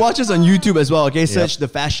God. You can watch us on YouTube as well, okay? Search the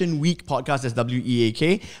Fashion Week Podcast, that's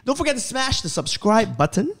WEAK. Don't forget to smash the subscribe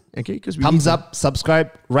button, okay? Because Thumbs up,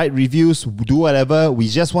 subscribe, write reviews, do whatever. We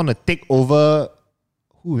just want to take over.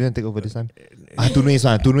 Who we want to take over this time? Tunway's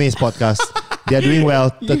podcast. They are doing well.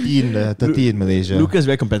 30 in Malaysia. Lucas is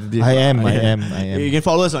very competitive. I am. You can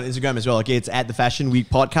follow us on Instagram as well, okay? It's at the Fashion Week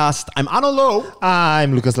Podcast. I'm Arnold Low.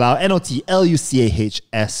 I'm Lucas Lau.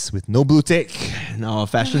 NOTLUCAHS with no blue tick. Now,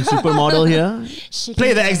 fashion supermodel here. Shikin Play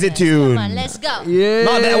the Gomez. exit tune. Come on, let's go. Yeah.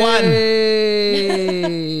 Not that one.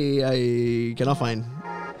 I cannot find.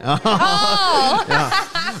 Oh.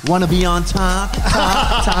 Wanna be on top.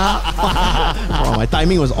 Oh, my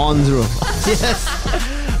timing was on zero. Yes.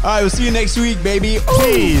 All right, we'll see you next week, baby.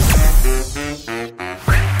 Peace.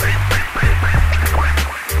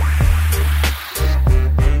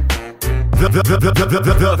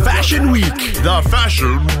 The Fashion Week. The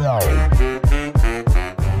Fashion